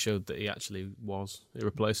last year showed that he actually was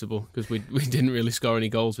irreplaceable, because we didn't really score any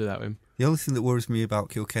goals without him. The only thing that worries me about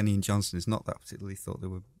Kilkenny and Johnson is not that I particularly thought they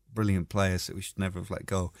were brilliant players that we should never have let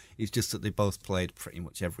go. It's just that they both played pretty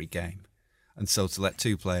much every game. And so to let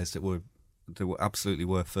 2 players that were absolutely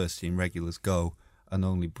were first-team regulars go and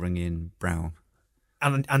only bring in Brown.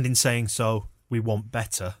 And in saying so, we want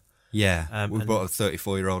better. Yeah, we brought a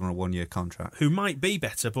 34-year-old on a 1-year contract. Who might be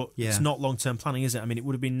better, but it's not long-term planning, is it? I mean, it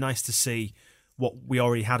would have been nice to see what we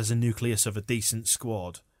already had as a nucleus of a decent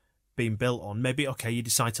squad being built on. Maybe, okay, you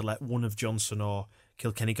decide to let one of Johnson or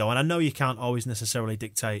Kilkenny go. And I know you can't always necessarily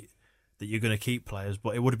dictate that you're going to keep players,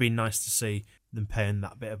 but it would have been nice to see them paying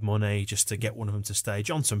that bit of money just to get one of them to stay.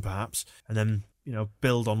 Johnson, perhaps, and then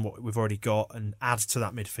build on what we've already got and add to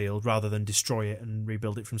that midfield rather than destroy it and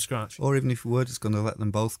rebuild it from scratch. Or even if we were just going to let them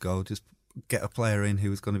both go, just get a player in who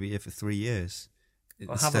was going to be here for 3 years.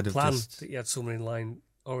 Or have a plan that you had someone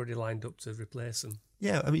already lined up to replace them.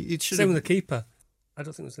 Yeah, I mean, it should. Same with the keeper. I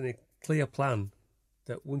don't think there's any clear plan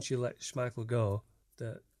that once you let Schmeichel go,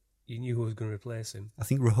 that you knew who was going to replace him. I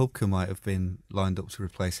think Rahubka might have been lined up to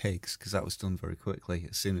replace Higgs, because that was done very quickly.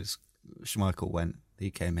 As soon as Schmeichel went, he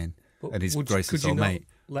came in. But and his Grace's old mate.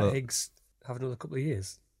 Let Higgs have another couple of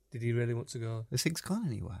years? Did he really want to go? Has Higgs gone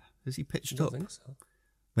anywhere? Has he pitched I up? don't think so.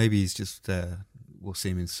 Maybe he's just, we'll see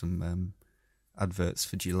him in some adverts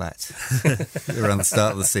for Gillette around the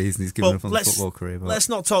start of the season. He's given up on the football career. But let's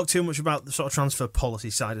not talk too much about the sort of transfer policy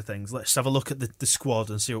side of things. Let's have a look at the squad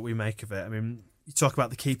and see what we make of it. I mean, you talk about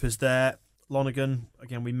the keepers there. Lonergan,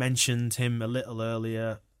 again, we mentioned him a little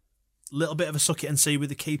earlier. A little bit of a suck it and see with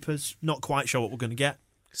the keepers. Not quite sure what we're going to get.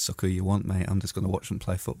 Suck who you want, mate. I'm just going to watch them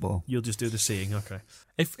play football. You'll just do the seeing, okay.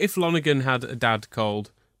 If Lonergan had a dad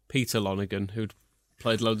called Peter Lonergan, who'd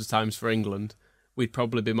played loads of times for England, we'd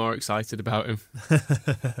probably be more excited about him.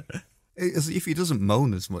 If he doesn't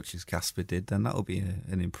moan as much as Casper did, then that'll be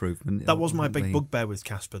an improvement. That was my big bugbear with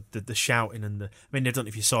Casper, the shouting and I mean, I don't know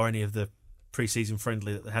if you saw any of the pre-season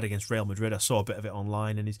friendly that they had against Real Madrid. I saw a bit of it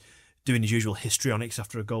online, and he's doing his usual histrionics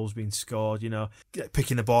after a goal's been scored,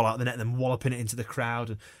 picking the ball out of the net and then walloping it into the crowd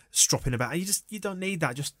and stropping about. You don't need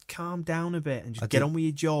that. Just calm down a bit and just get on with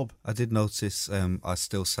your job. I did notice, I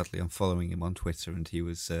still sadly am following him on Twitter, and he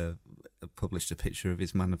was published a picture of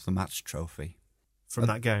his Man of the Match trophy. From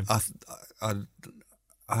that game? I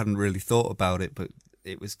hadn't really thought about it, but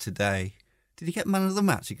it was today. Did he get Man of the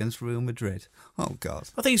Match against Real Madrid? Oh, God.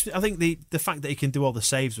 I think the fact that he can do all the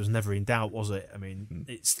saves was never in doubt, was it? I mean,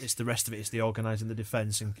 it's the rest of it. It's the organising the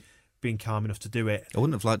defence and being calm enough to do it. I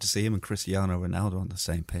wouldn't have liked to see him and Cristiano Ronaldo on the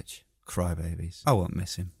same pitch. Crybabies. I won't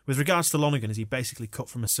miss him. With regards to Lonergan, is he basically cut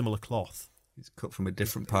from a similar cloth? He's cut from a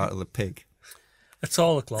different part of the pig. A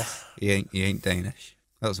taller cloth. He ain't Danish.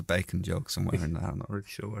 That was a bacon joke somewhere in there. I'm not really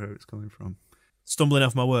sure where it's coming from. Stumbling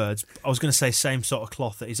off my words, I was going to say same sort of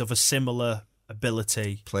cloth, that he's of a similar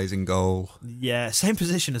ability. Plays in goal. Yeah, same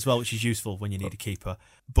position as well, which is useful when you need a keeper.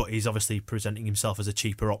 But he's obviously presenting himself as a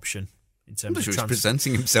cheaper option. in terms of He's transfer.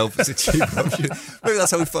 presenting himself as a cheap option. Maybe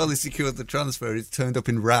that's how he finally secured the transfer. He's turned up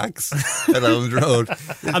in rags at Elland Road.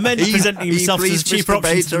 I meant presenting himself as a cheaper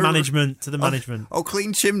option to the management. Oh,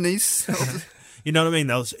 clean chimneys. You know what I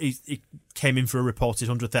mean? He came in for a reported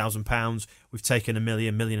 £100,000. We've taken £1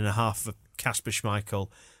 million, £1.5 million for Kasper Schmeichel.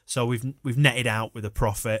 So we've netted out with a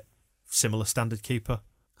profit. Similar standard keeper.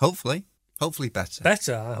 Hopefully better.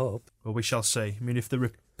 Better, I hope. Well, we shall see. I mean, if the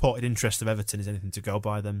reported interest of Everton is anything to go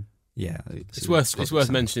by, then yeah, it's worth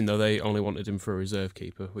mentioning though they only wanted him for a reserve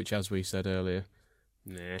keeper, which, as we said earlier,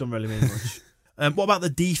 don't really mean much. What about the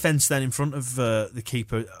defence then in front of the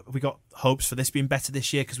keeper? Have we got hopes for this being better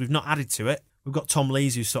this year? Because we've not added to it. We've got Tom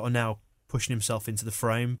Lees who's sort of now pushing himself into the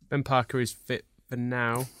frame. Ben Parker is fit for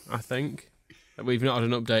now, I think. We've not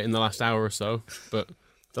had an update in the last hour or so, but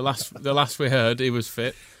the last we heard, he was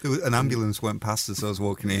fit. An ambulance went past us. I was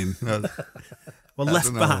walking in. Well,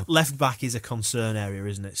 left back is a concern area,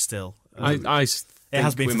 isn't it? Still, I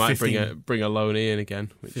has been we for might 15, bring a loanee in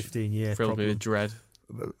again, which 15 years. fills me with dread.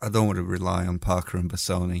 I don't want to rely on Parker and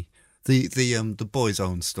Bassoni. The boys'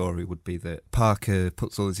 own story would be that Parker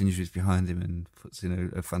puts all his injuries behind him and puts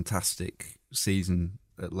in a fantastic season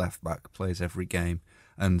at left back, plays every game,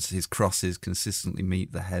 and his crosses consistently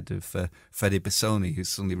meet the head of Fede Bassoni, who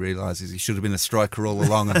suddenly realises he should have been a striker all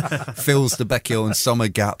along and fills the Becchio and Sommer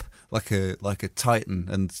gap like a titan,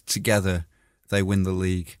 and together they win the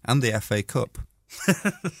league and the FA Cup.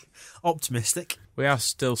 Optimistic. We are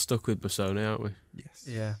still stuck with Bassoni, aren't we? Yes.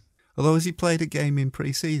 Yeah. Although, has he played a game in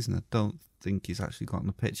pre-season? I don't think he's actually got on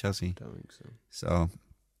the pitch, has he? Don't think so. So,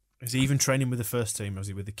 is he even training with the first team, or is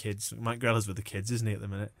he with the kids? Mike Grella's with the kids, isn't he, at the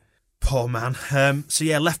minute? Poor man. So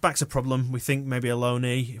yeah, left back's a problem. We think maybe a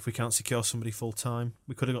loanee if we can't secure somebody full time.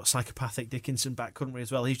 We could have got psychopathic Dickinson back, couldn't we,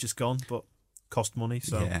 as well? He's just gone, but cost money,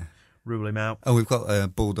 so yeah. Rule him out. And we've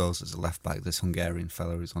got Bulldoze as a left back. This Hungarian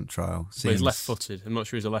fellow who's on trial. But he's left-footed. I'm not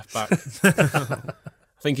sure he's a left back.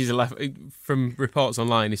 I think he's a left. From reports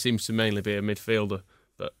online, he seems to mainly be a midfielder,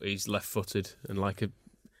 but he's left-footed, and like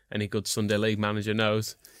any good Sunday League manager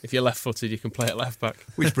knows, if you're left-footed, you can play at left back.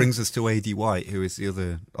 Which brings us to AD White, who is the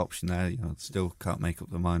other option there. You know, still can't make up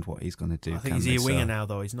their mind what he's going to do. I think he's a winger now,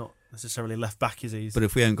 though. He's not necessarily left back, is he? But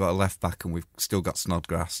if we ain't got a left back and we've still got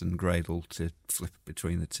Snodgrass and Gradle to flip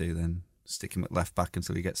between the two, then stick him at left back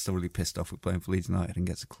until he gets thoroughly pissed off with playing for Leeds United and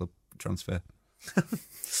gets a club transfer.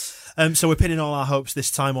 So we're pinning all our hopes this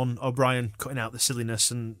time on O'Brien cutting out the silliness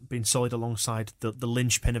and being solid alongside the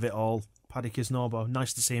linchpin of it all, Paddy Kisnorbo.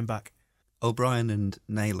 Nice to see him back. O'Brien and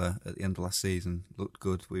Naylor at the end of last season looked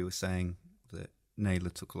good. We were saying that Naylor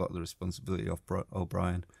took a lot of the responsibility off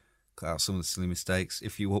O'Brien, cut out some of the silly mistakes.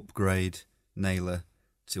 If you upgrade Naylor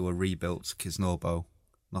to a rebuilt Kisnorbo,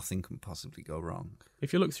 nothing can possibly go wrong.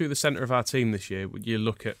 If you look through the centre of our team this year, you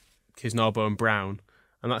look at Kisnorbo and Brown,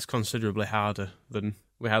 and that's considerably harder than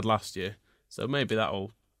we had last year. So maybe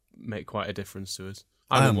that'll make quite a difference to us.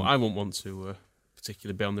 I won't want to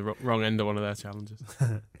particularly be on the wrong end of one of their challenges.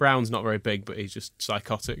 Brown's not very big, but he's just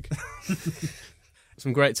psychotic.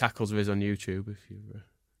 Some great tackles of his on YouTube if you've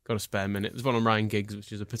got a spare minute. There's one on Ryan Giggs,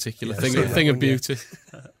 which is a particular thing of beauty.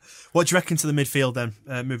 What do you reckon to the midfield then?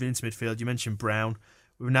 Moving into midfield, you mentioned Brown.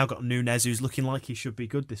 We've now got Nunez, who's looking like he should be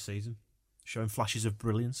good this season, showing flashes of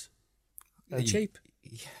brilliance. And cheap.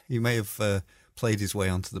 He may have played his way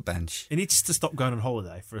onto the bench. He needs to stop going on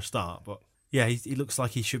holiday for a start, but yeah, he looks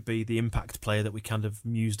like he should be the impact player that we kind of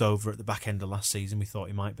mused over at the back end of last season. We thought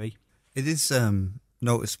he might be. It is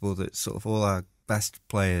noticeable that sort of all our best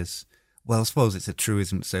players, well, I suppose it's a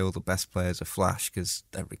truism to say all the best players are flash, because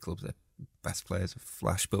every club's their best players are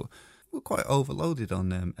flash, but we're quite overloaded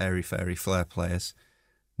on airy-fairy flair players.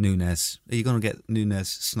 Nunez. Are you going to get Nunez,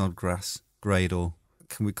 Snodgrass, Gradle?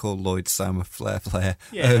 Can we call Lloyd Sam a flair player?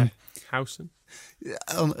 Yeah. Howson.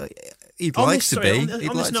 He'd like to be. On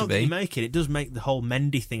this note that you're making, it does make the whole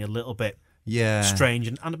Mendy thing a little bit strange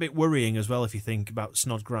and a bit worrying as well if you think about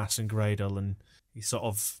Snodgrass and Gradle and he's sort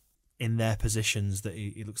of in their positions that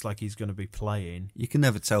he looks like he's going to be playing. You can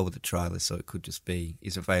never tell with the trialist, so it could just be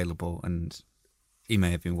he's available and he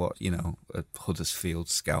may have been a Huddersfield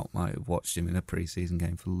scout might have watched him in a pre-season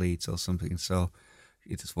game for Leeds or something, so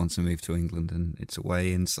he just wants to move to England and it's a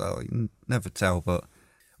way in, so you can never tell. But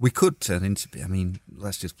we could turn into,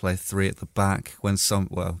 let's just play three at the back when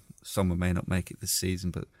someone may not make it this season,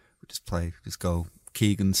 but we just go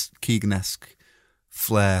Keegan-esque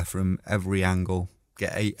flair from every angle,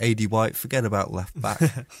 get AD White, forget about left back.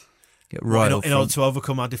 Get right in order to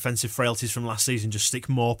overcome our defensive frailties from last season, just stick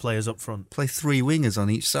more players up front. Play three wingers on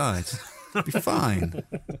each side. Be fine.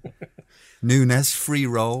 Nunez, free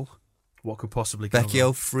roll. What could possibly go Becchio,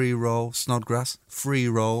 wrong? free roll. Snodgrass, free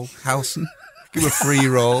roll. Howson, give a free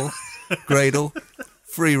roll. Gradle,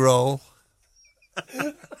 free roll.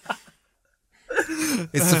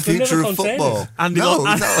 It's the future of football. Andy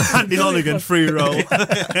Lonergan, free roll.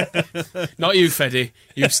 Not you, Feddy.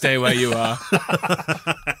 You stay where you are.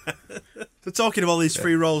 So talking of all these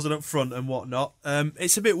free rolls and up front and whatnot,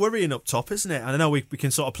 it's a bit worrying up top, isn't it? And I know we can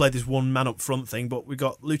sort of play this one man up front thing, but we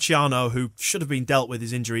got Luciano, who should have been dealt with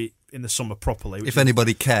his injury in the summer properly. If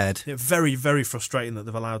anybody cared. Very, very frustrating that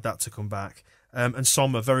they've allowed that to come back. And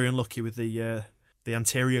Sommer, very unlucky with the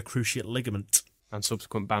anterior cruciate ligament. And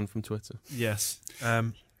subsequent ban from Twitter. Yes.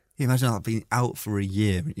 Can you imagine that being out for a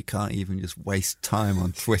year and you can't even just waste time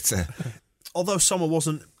on Twitter? Although Sommer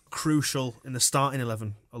wasn't crucial in the starting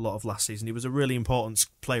 11 a lot of last season, he was a really important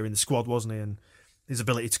player in the squad, wasn't he? And his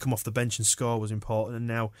ability to come off the bench and score was important. And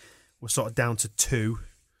now we're sort of down to 2.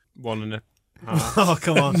 1.5. Oh,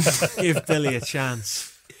 come on. Give Billy a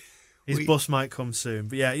chance. His bus might come soon.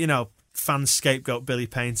 But yeah, fans scapegoat Billy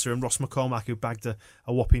Painter and Ross McCormack, who bagged a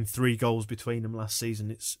whopping 3 goals between them last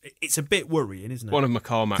season. It's a bit worrying, isn't it? One of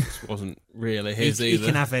McCormack's wasn't really his either. He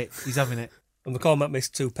can have it. He's having it. And McCormack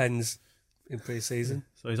missed 2 pens in pre-season.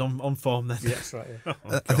 So he's on form then. Yeah, that's right.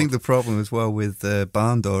 Yeah. I think the problem as well with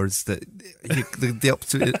Barndor is that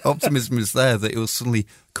the optimism is there that it will suddenly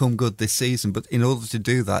come good this season. But in order to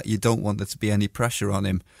do that, you don't want there to be any pressure on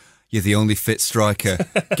him. You're the only fit striker.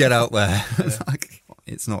 Get out there. Yeah.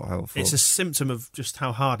 It's not helpful. It's a symptom of just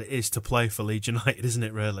how hard it is to play for Leeds United, isn't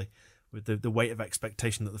it, really? With the weight of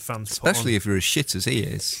expectation that the fans Especially put on. if you're as shit as he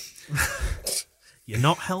is. You're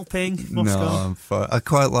not helping, Moscow. No, I'm fine. I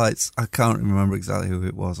can't remember exactly who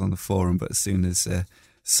it was on the forum, but as soon as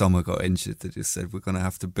Sommer got injured, they just said, we're going to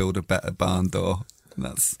have to build a better barn door. And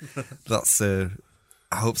that's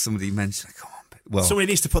I hope somebody mentioned, come on. Well, somebody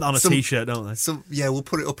needs to put that on a T-shirt, don't they? We'll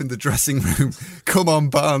put it up in the dressing room. Come on,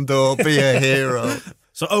 barn door, be a hero.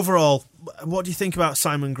 So overall, what do you think about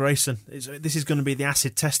Simon Grayson? This is going to be the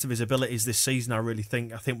acid test of his abilities this season, I really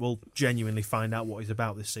think. I think we'll genuinely find out what he's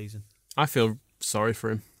about this season. I feel sorry for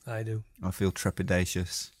him. I do. I feel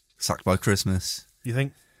trepidatious. Sacked by Christmas. You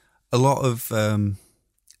think? A lot of,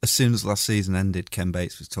 as soon as last season ended, Ken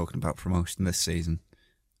Bates was talking about promotion this season.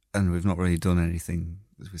 And we've not really done anything,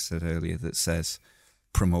 as we said earlier, that says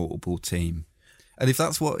promotable team. And if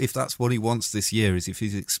that's what he wants this year, is if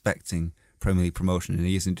he's expecting Premier League promotion and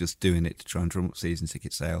he isn't just doing it to try and drum up season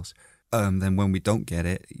ticket sales, then when we don't get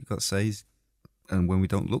it, you've got to say, and when we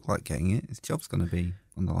don't look like getting it, his job's going to be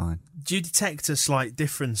on the line. Do you detect a slight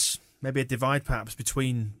difference, maybe a divide perhaps,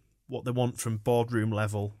 between what they want from boardroom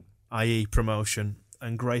level, i.e. promotion,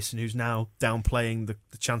 and Grayson, who's now downplaying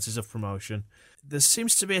the chances of promotion? There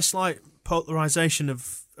seems to be a slight polarisation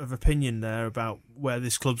of opinion there about where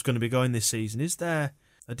this club's going to be going this season. Is there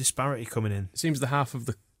a disparity coming in? It seems the half of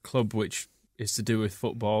the club which is to do with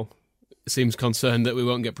football seems concerned that we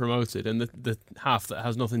won't get promoted, and the half that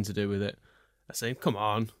has nothing to do with it are saying, come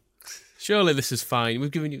on, surely this is fine.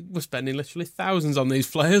 We're spending literally thousands on these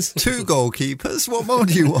players. 2 goalkeepers, what more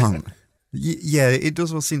do you want? Yeah, it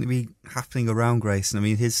does all seem to be happening around Grayson. I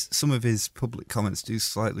mean, some of his public comments do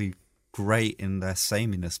slightly great in their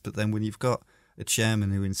sameness, but then when you've got a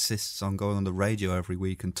chairman who insists on going on the radio every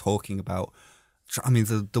week and talking about, I mean,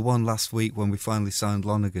 the one last week when we finally signed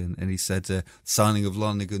Lonergan, and he said signing of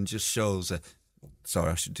Lonergan just shows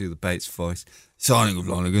sorry, I should do the Bates voice. Signing of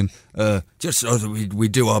Lonergan just shows that we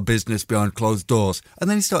do our business behind closed doors. And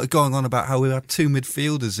then he started going on about how we had 2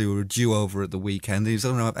 midfielders who were due over at the weekend. He was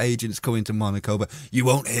going to have agents coming to Monaco, but you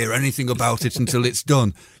won't hear anything about it until it's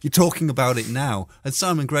done. You're talking about it now. And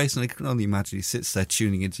Simon Grayson, I can only imagine he sits there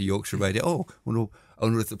tuning into Yorkshire radio. Oh, I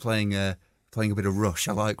wonder if they're playing a bit of Rush.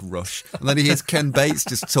 I like Rush. And then he hears Ken Bates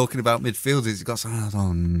just talking about midfielders. He goes,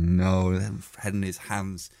 oh no, head in his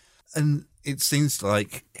hands. And it seems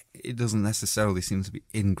like it doesn't necessarily seem to be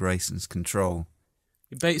in Grayson's control.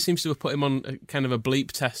 Bates seems to have put him on a kind of a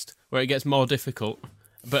bleep test where it gets more difficult,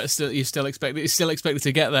 but he's still expected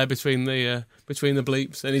to get there between the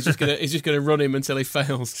bleeps, and he's just gonna run him until he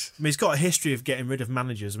fails. I mean, he's got a history of getting rid of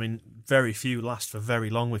managers. I mean, very few last for very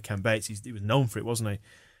long with Ken Bates. He was known for it, wasn't he? I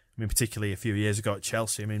mean, particularly a few years ago at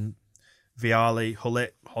Chelsea. I mean, Vialli,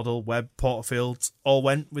 Hullet, Hoddle, Webb, Porterfield all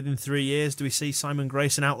went within 3 years. Do we see Simon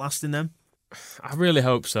Grayson outlasting them? I really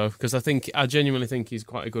hope so, because I genuinely think he's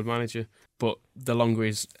quite a good manager, but the longer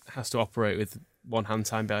he has to operate with one hand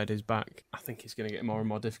tied behind his back, I think it's going to get more and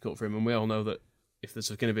more difficult for him, and we all know that if there's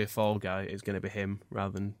going to be a fall guy, it's going to be him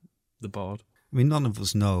rather than the board. I mean, none of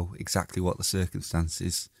us know exactly what the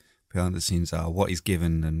circumstances behind the scenes are, what he's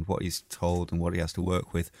given and what he's told and what he has to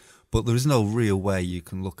work with, but there is no real way you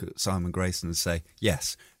can look at Simon Grayson and say,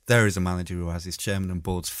 yes, there is a manager who has his chairman and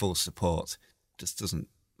board's full support. Just doesn't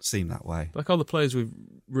seem that way. Like all the players we've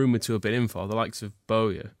rumoured to have been in for, the likes of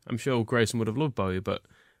Bowyer. I'm sure Grayson would have loved Bowyer, but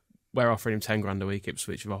we're offering him 10 grand a week.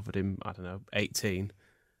 Ipswich have offered him, 18,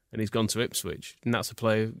 and he's gone to Ipswich. And that's a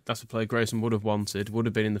player Grayson would have wanted, would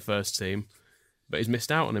have been in the first team, but he's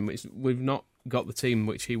missed out on him. We've not got the team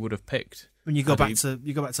which he would have picked. When you go back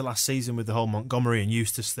to last season with the whole Montgomery and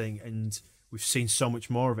Eustace thing, and we've seen so much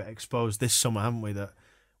more of it exposed this summer, haven't we? That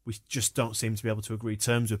we just don't seem to be able to agree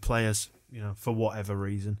terms with players, for whatever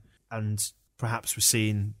reason. And perhaps we're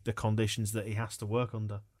seeing the conditions that he has to work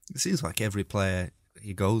under. It seems like every player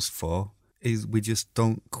he goes for, we just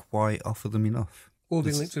don't quite offer them enough. We've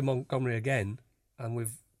been linked with Montgomery again, and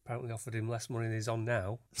we've apparently offered him less money than he's on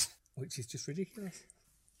now, which is just ridiculous.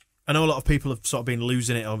 I know a lot of people have sort of been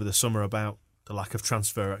losing it over the summer about the lack of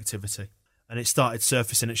transfer activity. And it started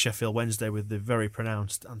surfacing at Sheffield Wednesday with the very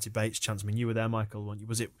pronounced anti-Bates chants. I mean, you were there, Michael, weren't you?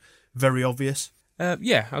 Was it very obvious?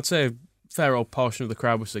 Yeah, I'd say a fair old portion of the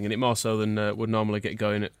crowd was singing it, more so than would normally get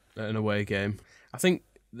going at an away game. I think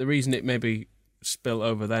the reason it maybe spilled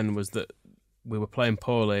over then was that we were playing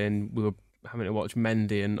poorly and we were having to watch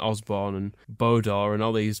Mendy and Osborne and Bodor and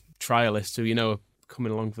all these trialists who, are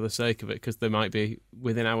coming along for the sake of it because they might be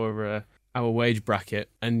within our wage bracket,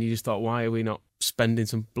 and you just thought, why are we not spending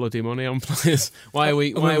some bloody money on players? Why are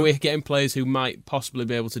we getting players who might possibly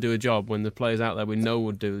be able to do a job when the players out there we know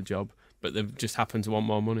would do the job, but they've just happened to want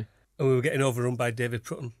more money? And we were getting overrun by David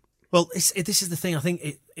Prutton. Well, this is the thing. I think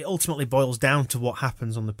it ultimately boils down to what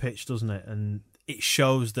happens on the pitch, doesn't it? And it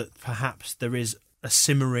shows that perhaps there is a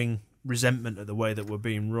simmering resentment at the way that we're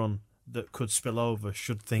being run that could spill over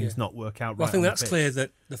should things not work out right. Well, I think that's clear that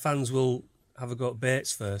the fans will have a go at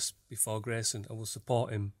Bates first before Grayson and will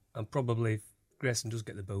support him. And probably if Grayson does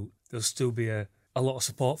get the boot, there'll still be a lot of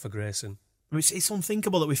support for Grayson. I mean, it's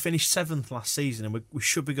unthinkable that we finished 7th last season and we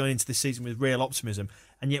should be going into this season with real optimism,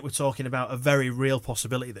 and yet we're talking about a very real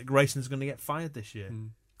possibility that Grayson's going to get fired this year.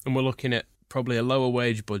 And we're looking at probably a lower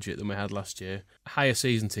wage budget than we had last year, higher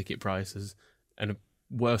season ticket prices, and a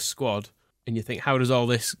worse squad. And you think, how does all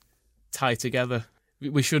this tie together?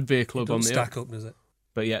 We should be a club on the stack up, does it?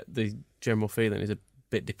 But yet the general feeling is a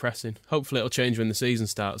bit depressing. Hopefully it'll change when the season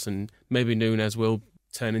starts, and maybe Núñez will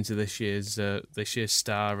turn into this year's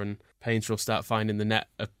star, and Painter will start finding the net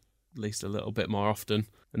at least a little bit more often,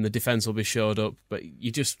 and the defence will be shored up. But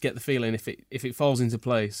you just get the feeling if it falls into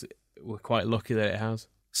place, we're quite lucky that it has.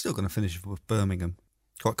 Still going to finish with Birmingham.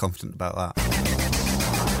 Quite confident about that.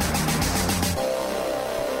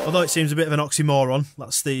 Although it seems a bit of an oxymoron,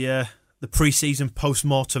 that's the pre-season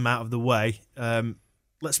post-mortem out of the way.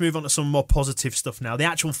 Let's move on to some more positive stuff now. The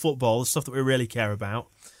actual football, the stuff that we really care about.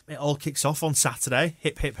 It all kicks off on Saturday.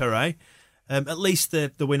 Hip, hip, hooray. At least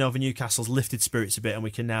the win over Newcastle's lifted spirits a bit, and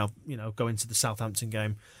we can now go into the Southampton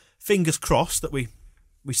game. Fingers crossed that we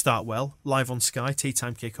start well. Live on Sky, tea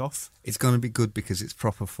time kick-off. It's going to be good because it's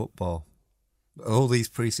proper football. All these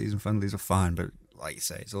pre-season friendlies are fine, but like you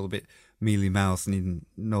say, it's all a bit mealy-mouthed, and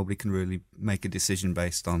nobody can really make a decision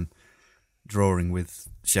based on drawing with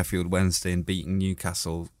Sheffield Wednesday and beating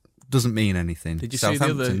Newcastle. Doesn't mean anything. Did you see the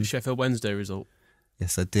other Sheffield Wednesday result?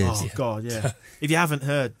 Yes, I did. Oh, God, yeah. If you haven't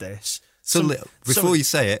heard this... Before you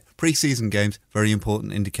say it, pre-season games, very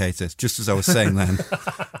important indicator, just as I was saying then.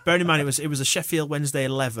 Bearing in mind, it was a Sheffield Wednesday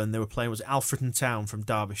 11. They were playing, was Alfreton Town from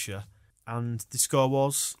Derbyshire, and the score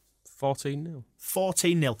was... 14-0.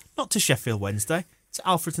 14-0. Not to Sheffield Wednesday, to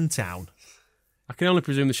Alfreton Town. I can only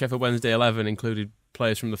presume the Sheffield Wednesday 11 included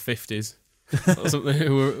players from the 50s or something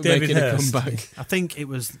who were making a comeback. I think it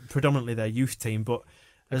was predominantly their youth team, but...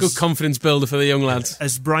 A good confidence builder for the young lads.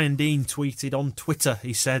 As Brian Deane tweeted on Twitter,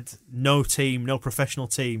 he said, no professional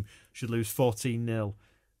team should lose 14-0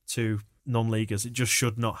 to non-leaguers. It just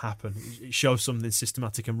should not happen. It shows something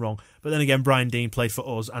systematic and wrong. But then again, Brian Deane played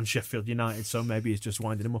for us and Sheffield United, so maybe he's just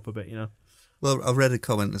winding him up a bit, Well, I read a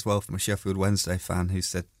comment as well from a Sheffield Wednesday fan who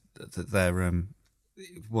said that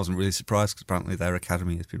wasn't really surprised because apparently their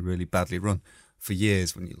academy has been really badly run for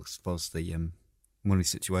years when you suppose the money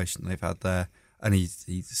situation they've had there. And he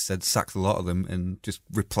said sack a lot of them and just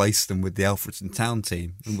replace them with the Alfreton Town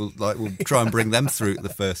team, and we'll try and bring them through to the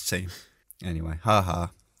first team. Anyway, ha.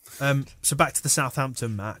 So back to the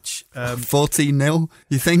Southampton match. 14-0,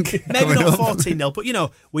 you think? Maybe not 14-0,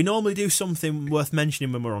 but we normally do something worth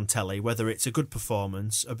mentioning when we're on telly, whether it's a good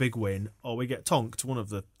performance, a big win, or we get tonked, one of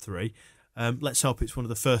the three. Let's hope it's one of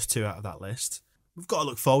the first two out of that list. We've got to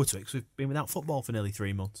look forward to it because we've been without football for nearly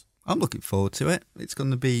 3 months. I'm looking forward to it. It's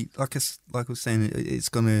going to be, like I was saying, it's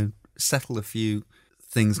going to settle a few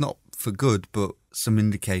things, not for good, but some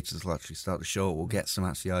indicators will actually start to show. We'll get some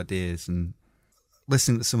actually ideas. And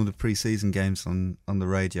listening to some of the pre-season games on the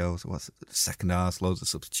radio, what's the second hours, loads of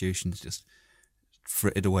substitutions, just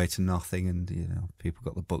frittered away to nothing, and people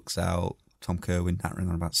got the books out. Tom Kerwin nattering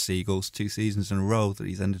on about seagulls 2 seasons in a row that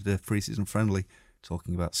he's ended a pre-season friendly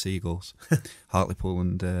talking about seagulls. Hartlepool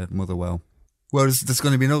and Motherwell. Whereas there's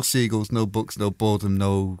going to be no seagulls, no books, no boredom,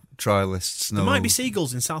 no trialists. There might be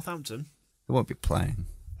seagulls in Southampton. They won't be playing.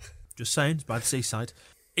 Just saying, it's by the seaside.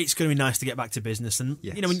 It's going to be nice to get back to business. And,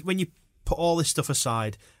 Yes. when you put all this stuff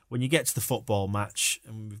aside, when you get to the football match,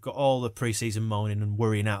 and we've got all the pre-season moaning and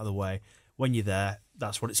worrying out of the way, when you're there,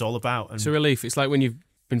 that's what it's all about. And It's a relief. It's like when you've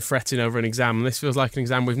been fretting over an exam, and this feels like an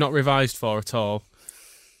exam we've not revised for at all.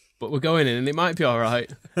 But we're going in, and it might be all right.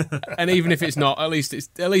 And even if it's not, at least it's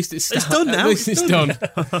done now. At least it's done.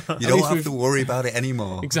 You don't have to worry about it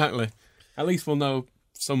anymore. Exactly. At least we'll know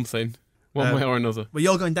something, one way or another. Well,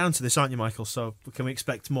 you're going down to this, aren't you, Michael? So can we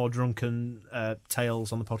expect more drunken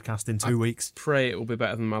tales on the podcast in 2 weeks? Pray it will be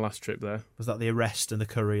better than my last trip there. Was that the arrest and the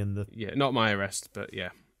curry and the... Yeah, not my arrest, but yeah.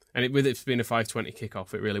 And with it being a 5:20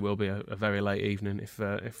 kickoff, it really will be a very late evening if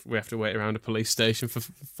we have to wait around a police station for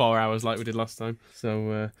 4 hours like we did last time.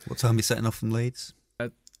 So What time are you setting off from Leeds?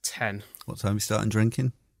 10. What time are you starting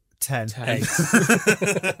drinking? 10. 10.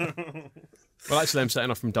 Well, actually, I'm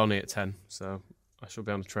setting off from Donny at 10, so I shall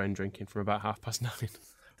be on the train drinking from about 9:30.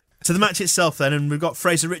 To the match itself then, and we've got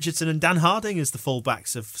Fraser Richardson and Dan Harding as the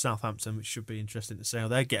full-backs of Southampton, which should be interesting to see how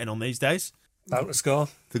they're getting on these days. Out to score.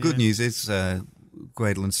 The good news is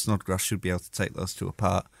Gradle and Snodgrass should be able to take those two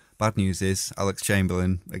apart. Bad news is Alex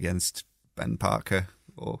Chamberlain against Ben Parker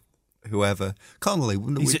or whoever. Connolly,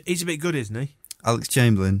 he's a bit good, isn't he? Alex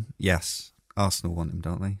Chamberlain, yes. Arsenal want him,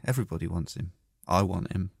 don't they? Everybody wants him. I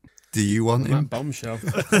want him. Do you want him? That bombshell.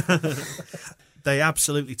 They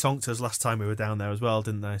absolutely tonked us last time we were down there as well,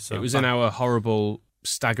 didn't they? So it was in our horrible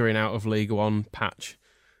staggering out of League One patch.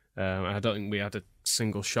 I don't think we had a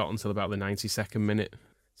single shot until about the 92nd minute.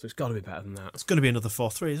 So it's got to be better than that. It's going to be another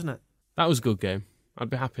 4-3, isn't it? That was a good game. I'd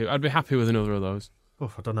be happy with another of those.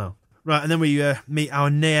 Oh, I don't know. Right, and then we meet our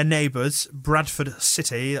near neighbours, Bradford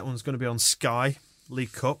City. That one's going to be on Sky,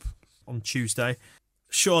 League Cup, on Tuesday.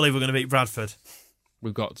 Surely we're going to beat Bradford.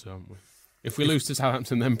 We've got to, haven't we? If we lose to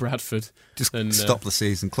Southampton, then Bradford. Just stop the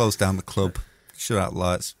season, close down the club, shut out the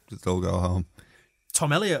lights, just all go home.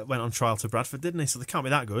 Tom Elliott went on trial to Bradford, didn't he? So they can't be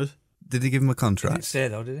that good. Did he give him a contract? He didn't stay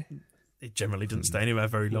though, did he? He generally doesn't stay anywhere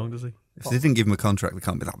very long, does he? If they didn't give him a contract, they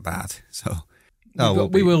can't be that bad. So,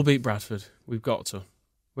 we will beat Bradford. We've got to.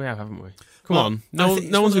 We have, haven't we? Come on. No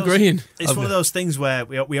one's one of those, agreeing. It's one of those things where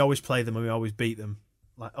we always play them and we always beat them.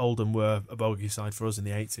 Like Oldham were a bogey side for us in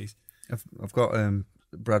the 80s. I've got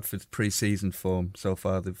Bradford's pre-season form so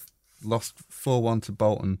far. They've lost 4-1 to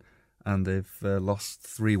Bolton and they've lost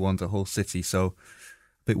 3-1 to Hull City. So, a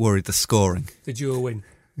bit worried the scoring. Did you win?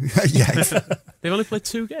 Yeah. They've only played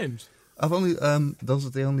 2 games. I've only those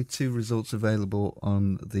are the only 2 results available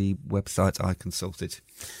on the website I consulted.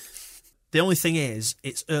 The only thing is,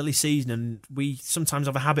 it's early season and we sometimes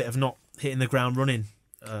have a habit of not hitting the ground running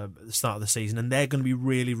at the start of the season, and they're going to be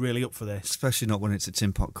really, really up for this. Especially not when it's a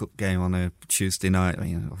Tin Pot Cup game on a Tuesday night.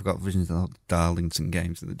 I've got visions of the Darlington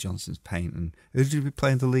games at the Johnson's Paint. And who did we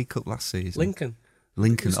play in the League Cup last season?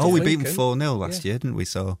 Lincoln. Oh, we beat them 4-0 last year, didn't we?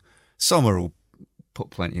 So Sommer will put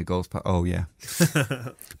plenty of goals. Oh, yeah.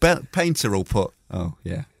 Painter will put... Oh,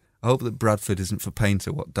 yeah. I hope that Bradford isn't for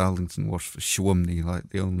Painter what Darlington was for Schwumney.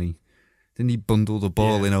 Didn't he bundle the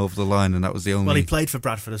ball in over the line and that was the only... Well, he played for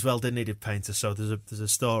Bradford as well, didn't he, did Painter? So there's a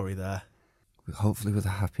story there. Hopefully with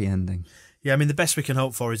a happy ending. Yeah, I mean, the best we can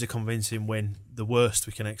hope for is a convincing win. The worst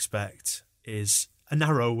we can expect is a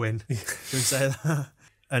narrow win. Can we say that?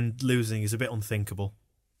 And losing is a bit unthinkable.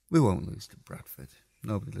 We won't lose to Bradford.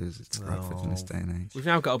 Nobody loses to Bradford in this day and age. We've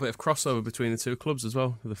now got a bit of crossover between the 2 clubs as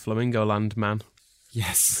well. The Flamingo Land man.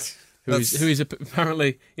 Yes. Who is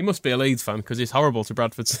apparently... He must be a Leeds fan because he's horrible to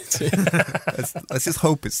Bradford City. Let's just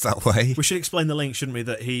hope it's that way. We should explain the link, shouldn't we?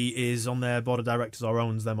 That he is on their board of directors or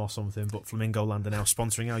owns them or something, but Flamingo Land are now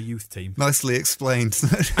sponsoring our youth team. Nicely explained.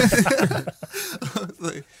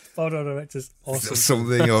 Board of directors, awesome.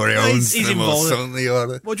 Something or he owns he's them or involved. something or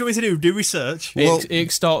other. What do you want me to do? Do research? He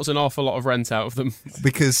extorts an awful lot of rent out of them.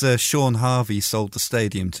 Because Sean Harvey sold the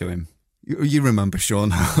stadium to him. You remember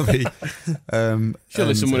Sean Harvey.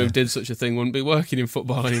 Surely someone who did such a thing wouldn't be working in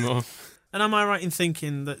football anymore. And am I right in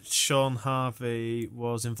thinking that Sean Harvey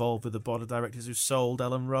was involved with the board of directors who sold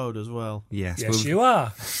Ellen Road as well? Yes. Yes, you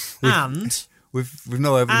are. And We've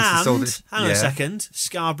no evidence he sold it. Hang on a second,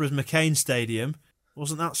 Scarborough's McCain Stadium,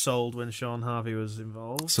 wasn't that sold when Sean Harvey was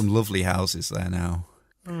involved? Some lovely houses there now.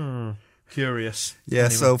 Curious. Yeah,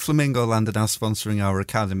 Anyway. so Flamingo Land are now sponsoring our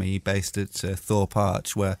academy based at Thorpe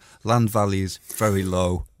Arch, where land value is very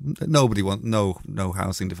low. Nobody wants no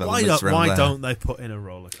housing developments around why there. don't they put in a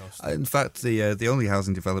roller coaster? In fact, the only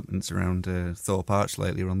housing developments around Thorpe Arch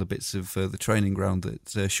lately are on the bits of the training ground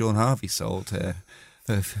that Sean Harvey sold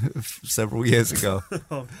several years ago.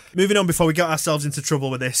 Moving on before we get ourselves into trouble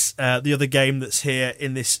with this, the other game that's here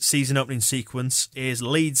in this season opening sequence is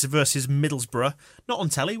Leeds versus Middlesbrough. Not on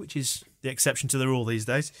telly, which is the exception to the rule these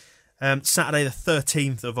days. Saturday the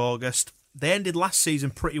 13th of August. They ended last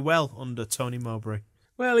season pretty well under Tony Mowbray.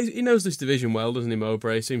 Well, he knows this division well, doesn't he,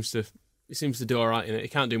 Mowbray? He seems to do all right in it. He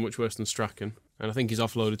can't do much worse than Strachan. And I think he's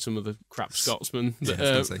offloaded some of the crap Scotsmen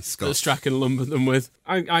that Strachan lumbered them with.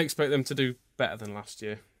 I expect them to do better than last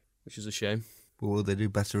year, which is a shame. But will they do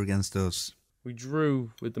better against us? We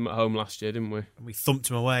drew with them at home last year, didn't we? And we thumped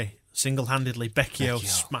them away single-handedly. Becchio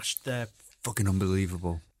smashed their... Fucking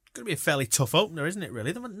unbelievable. It's going to be a fairly tough opener, isn't it,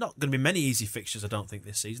 really? There are not going to be many easy fixtures, I don't think,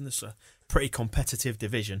 this season. This is a pretty competitive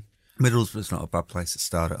division. Middlesbrough's not a bad place to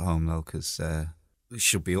start at home, though, because they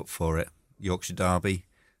should be up for it. Yorkshire Derby,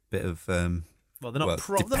 bit of... Well, they're not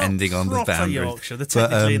depending on the boundary. Yorkshire. They're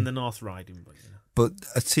technically in the North Riding, but But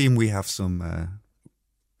a team we have some,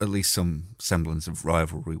 at least some semblance of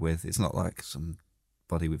rivalry with. It's not like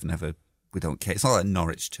somebody we don't care. It's not like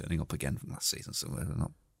Norwich turning up again from last season, so we're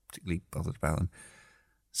not particularly bothered about them.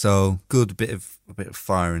 So good, a bit of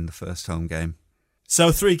fire in the first home game.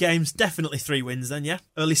 So 3 games, definitely 3 wins then, yeah?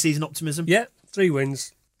 Early season optimism? Yeah, 3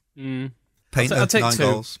 wins. Painter, I'll take 9 2.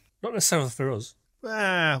 goals. Not necessarily for us.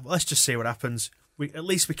 Well, let's just see what happens. At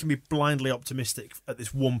least we can be blindly optimistic at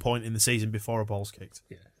this one point in the season before a ball's kicked.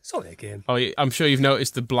 Yeah, it's only a game. Oh, I'm sure you've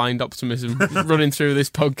noticed the blind optimism running through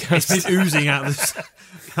this podcast. It's oozing out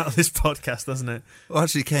of this podcast, doesn't it? Well,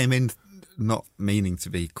 actually came in not meaning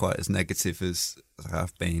to be quite as negative as I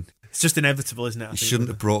have been. It's just inevitable, isn't it? You shouldn't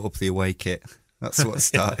have brought up the away kit. That's what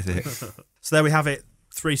started it. So there we have it.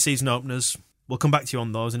 3 season openers. We'll come back to you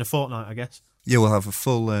on those in a fortnight, I guess. Yeah, we'll have a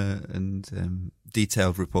full and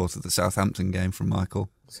detailed report of the Southampton game from Michael.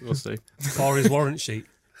 We'll see. For his warrant sheet.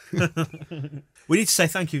 We need to say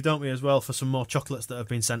thank you, don't we, as well, for some more chocolates that have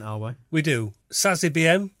been sent our way. We do. Sazzy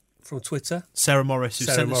BM from Twitter. Sarah Morris, who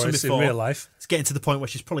sent us some before. In real life. It's getting to the point where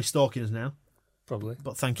she's probably stalking us now. Probably.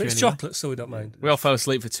 But thank you It's anyway. chocolate, so we don't mind. We all fell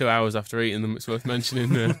asleep for 2 hours after eating them. It's worth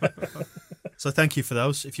mentioning. So thank you for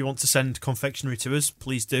those. If you want to send confectionery to us,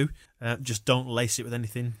 please do. Just don't lace it with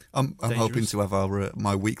anything. I'm hoping to have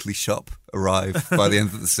my weekly shop arrive by the end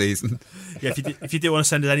of the season. Yeah, if you do want to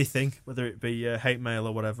send us anything, whether it be hate mail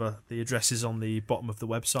or whatever, the address is on the bottom of the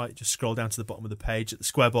website. Just scroll down to the bottom of the page at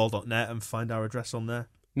thesquareball.net and find our address on there.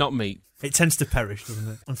 Not meat. It tends to perish, doesn't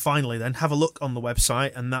it? And finally then, have a look on the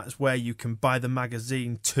website, and that's where you can buy the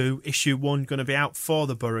magazine 2. Issue 1 going to be out for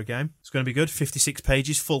the Borough game. It's going to be good. 56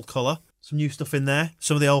 pages, full colour. Some new stuff in there.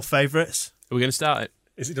 Some of the old favourites. Are we going to start it?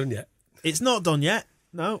 Is it done yet? It's not done yet.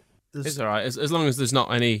 No. It's all right. As long as there's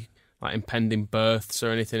not any impending births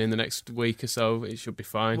or anything in the next week or so, it should be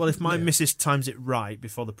fine. Well, if my missus times it right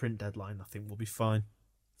before the print deadline, I think we'll be fine.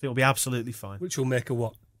 I think we'll be absolutely fine. Which will make her,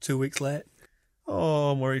 2 weeks late?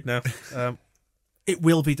 Oh, I'm worried now. It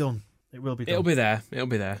will be done. It will be done. It'll be there. It'll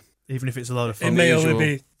be there. Even if it's a load of It may only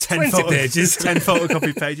be 20 pages. 10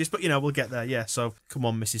 photocopy pages, but we'll get there, yeah. So come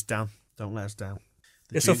on, Mrs. Dan. Don't let us down.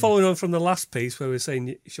 Yeah, so following on from the last piece where we were saying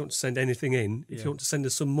if you want to send anything in, if you want to send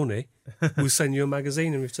us some money, we'll send you a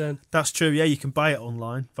magazine in return. That's true, yeah. You can buy it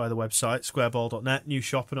online via the website, squareball.net, new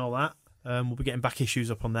shop and all that. We'll be getting back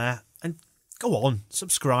issues up on there. And go on,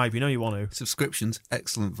 subscribe, you want to. Subscriptions,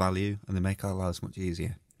 excellent value, and they make our lives much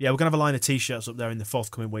easier. Yeah, we're going to have a line of T-shirts up there in the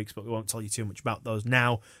forthcoming weeks, but we won't tell you too much about those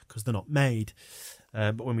now because they're not made.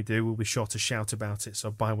 But when we do, we'll be sure to shout about it,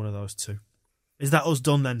 so buy one of those too. Is that us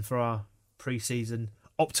done then for our pre-season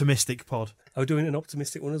optimistic pod? Are we doing an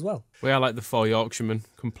optimistic one as well? We are like the 4 Yorkshiremen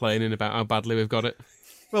complaining about how badly we've got it.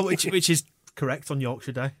 Well, which is correct on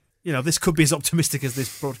Yorkshire Day. This could be as optimistic as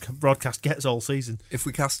this broadcast gets all season. If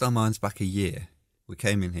we cast our minds back a year, we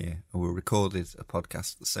came in here and we recorded a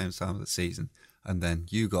podcast at the same time of the season, and then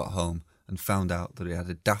you got home and found out that it had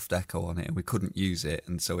a daft echo on it and we couldn't use it,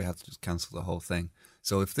 and so we had to just cancel the whole thing.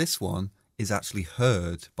 So if this one is actually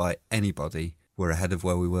heard by anybody, we're ahead of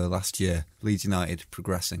where we were last year. Leeds United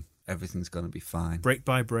progressing. Everything's going to be fine. Brick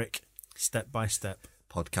by brick, step by step.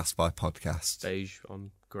 Podcast by podcast. Beige on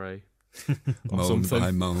grey. Moan by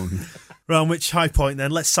moan. Right, on which high point then?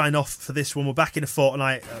 Let's sign off for this one. We're back in a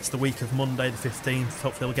fortnight. That's the week of Monday the 15th.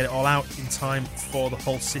 Hopefully we'll get it all out in time for the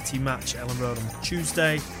Hull City match, Ellen Road on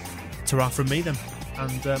Tuesday. Ta-ra from me then.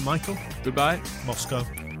 And Michael. Goodbye. Moscow.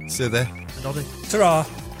 See you there. And Oddy. Ta-ra.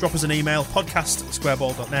 Drop us an email,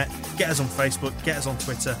 podcast@squareball.net. get us on Facebook, get us on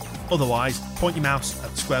Twitter. Otherwise, point your mouse at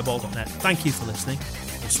squareball.net. Thank you for listening.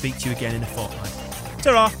 We'll speak to you again in a fortnight.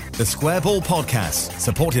 Ta-ra! The Squareball Podcast,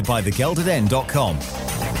 supported by thegeldeden.com.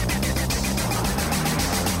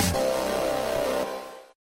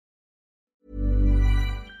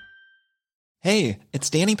 Hey, it's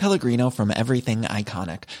Danny Pellegrino from Everything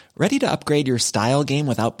Iconic. Ready to upgrade your style game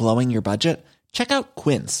without blowing your budget? Check out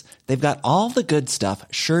Quince. They've got all the good stuff,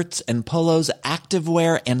 shirts and polos,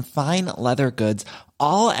 activewear, and fine leather goods,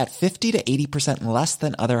 all at 50 to 80% less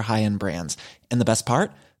than other high-end brands. And the best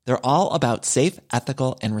part? They're all about safe,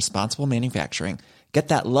 ethical, and responsible manufacturing. Get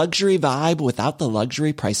that luxury vibe without the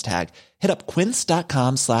luxury price tag. Hit up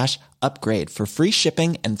quince.com/upgrade for free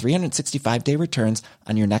shipping and 365-day returns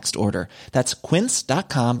on your next order. That's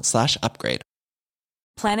quince.com/upgrade.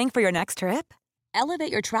 Planning for your next trip?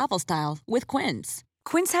 Elevate your travel style with Quince.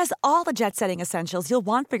 Quince has all the jet-setting essentials you'll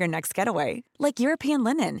want for your next getaway, like European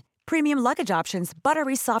linen, premium luggage options,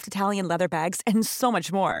 buttery soft Italian leather bags, and so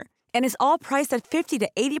much more. And is all priced at 50 to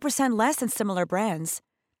 80% less than similar brands.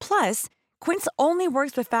 Plus, Quince only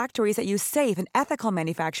works with factories that use safe and ethical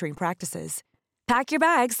manufacturing practices. Pack your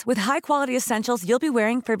bags with high-quality essentials you'll be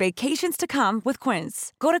wearing for vacations to come with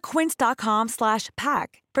Quince. Go to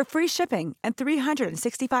quince.com/pack for free shipping and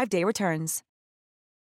 365-day returns.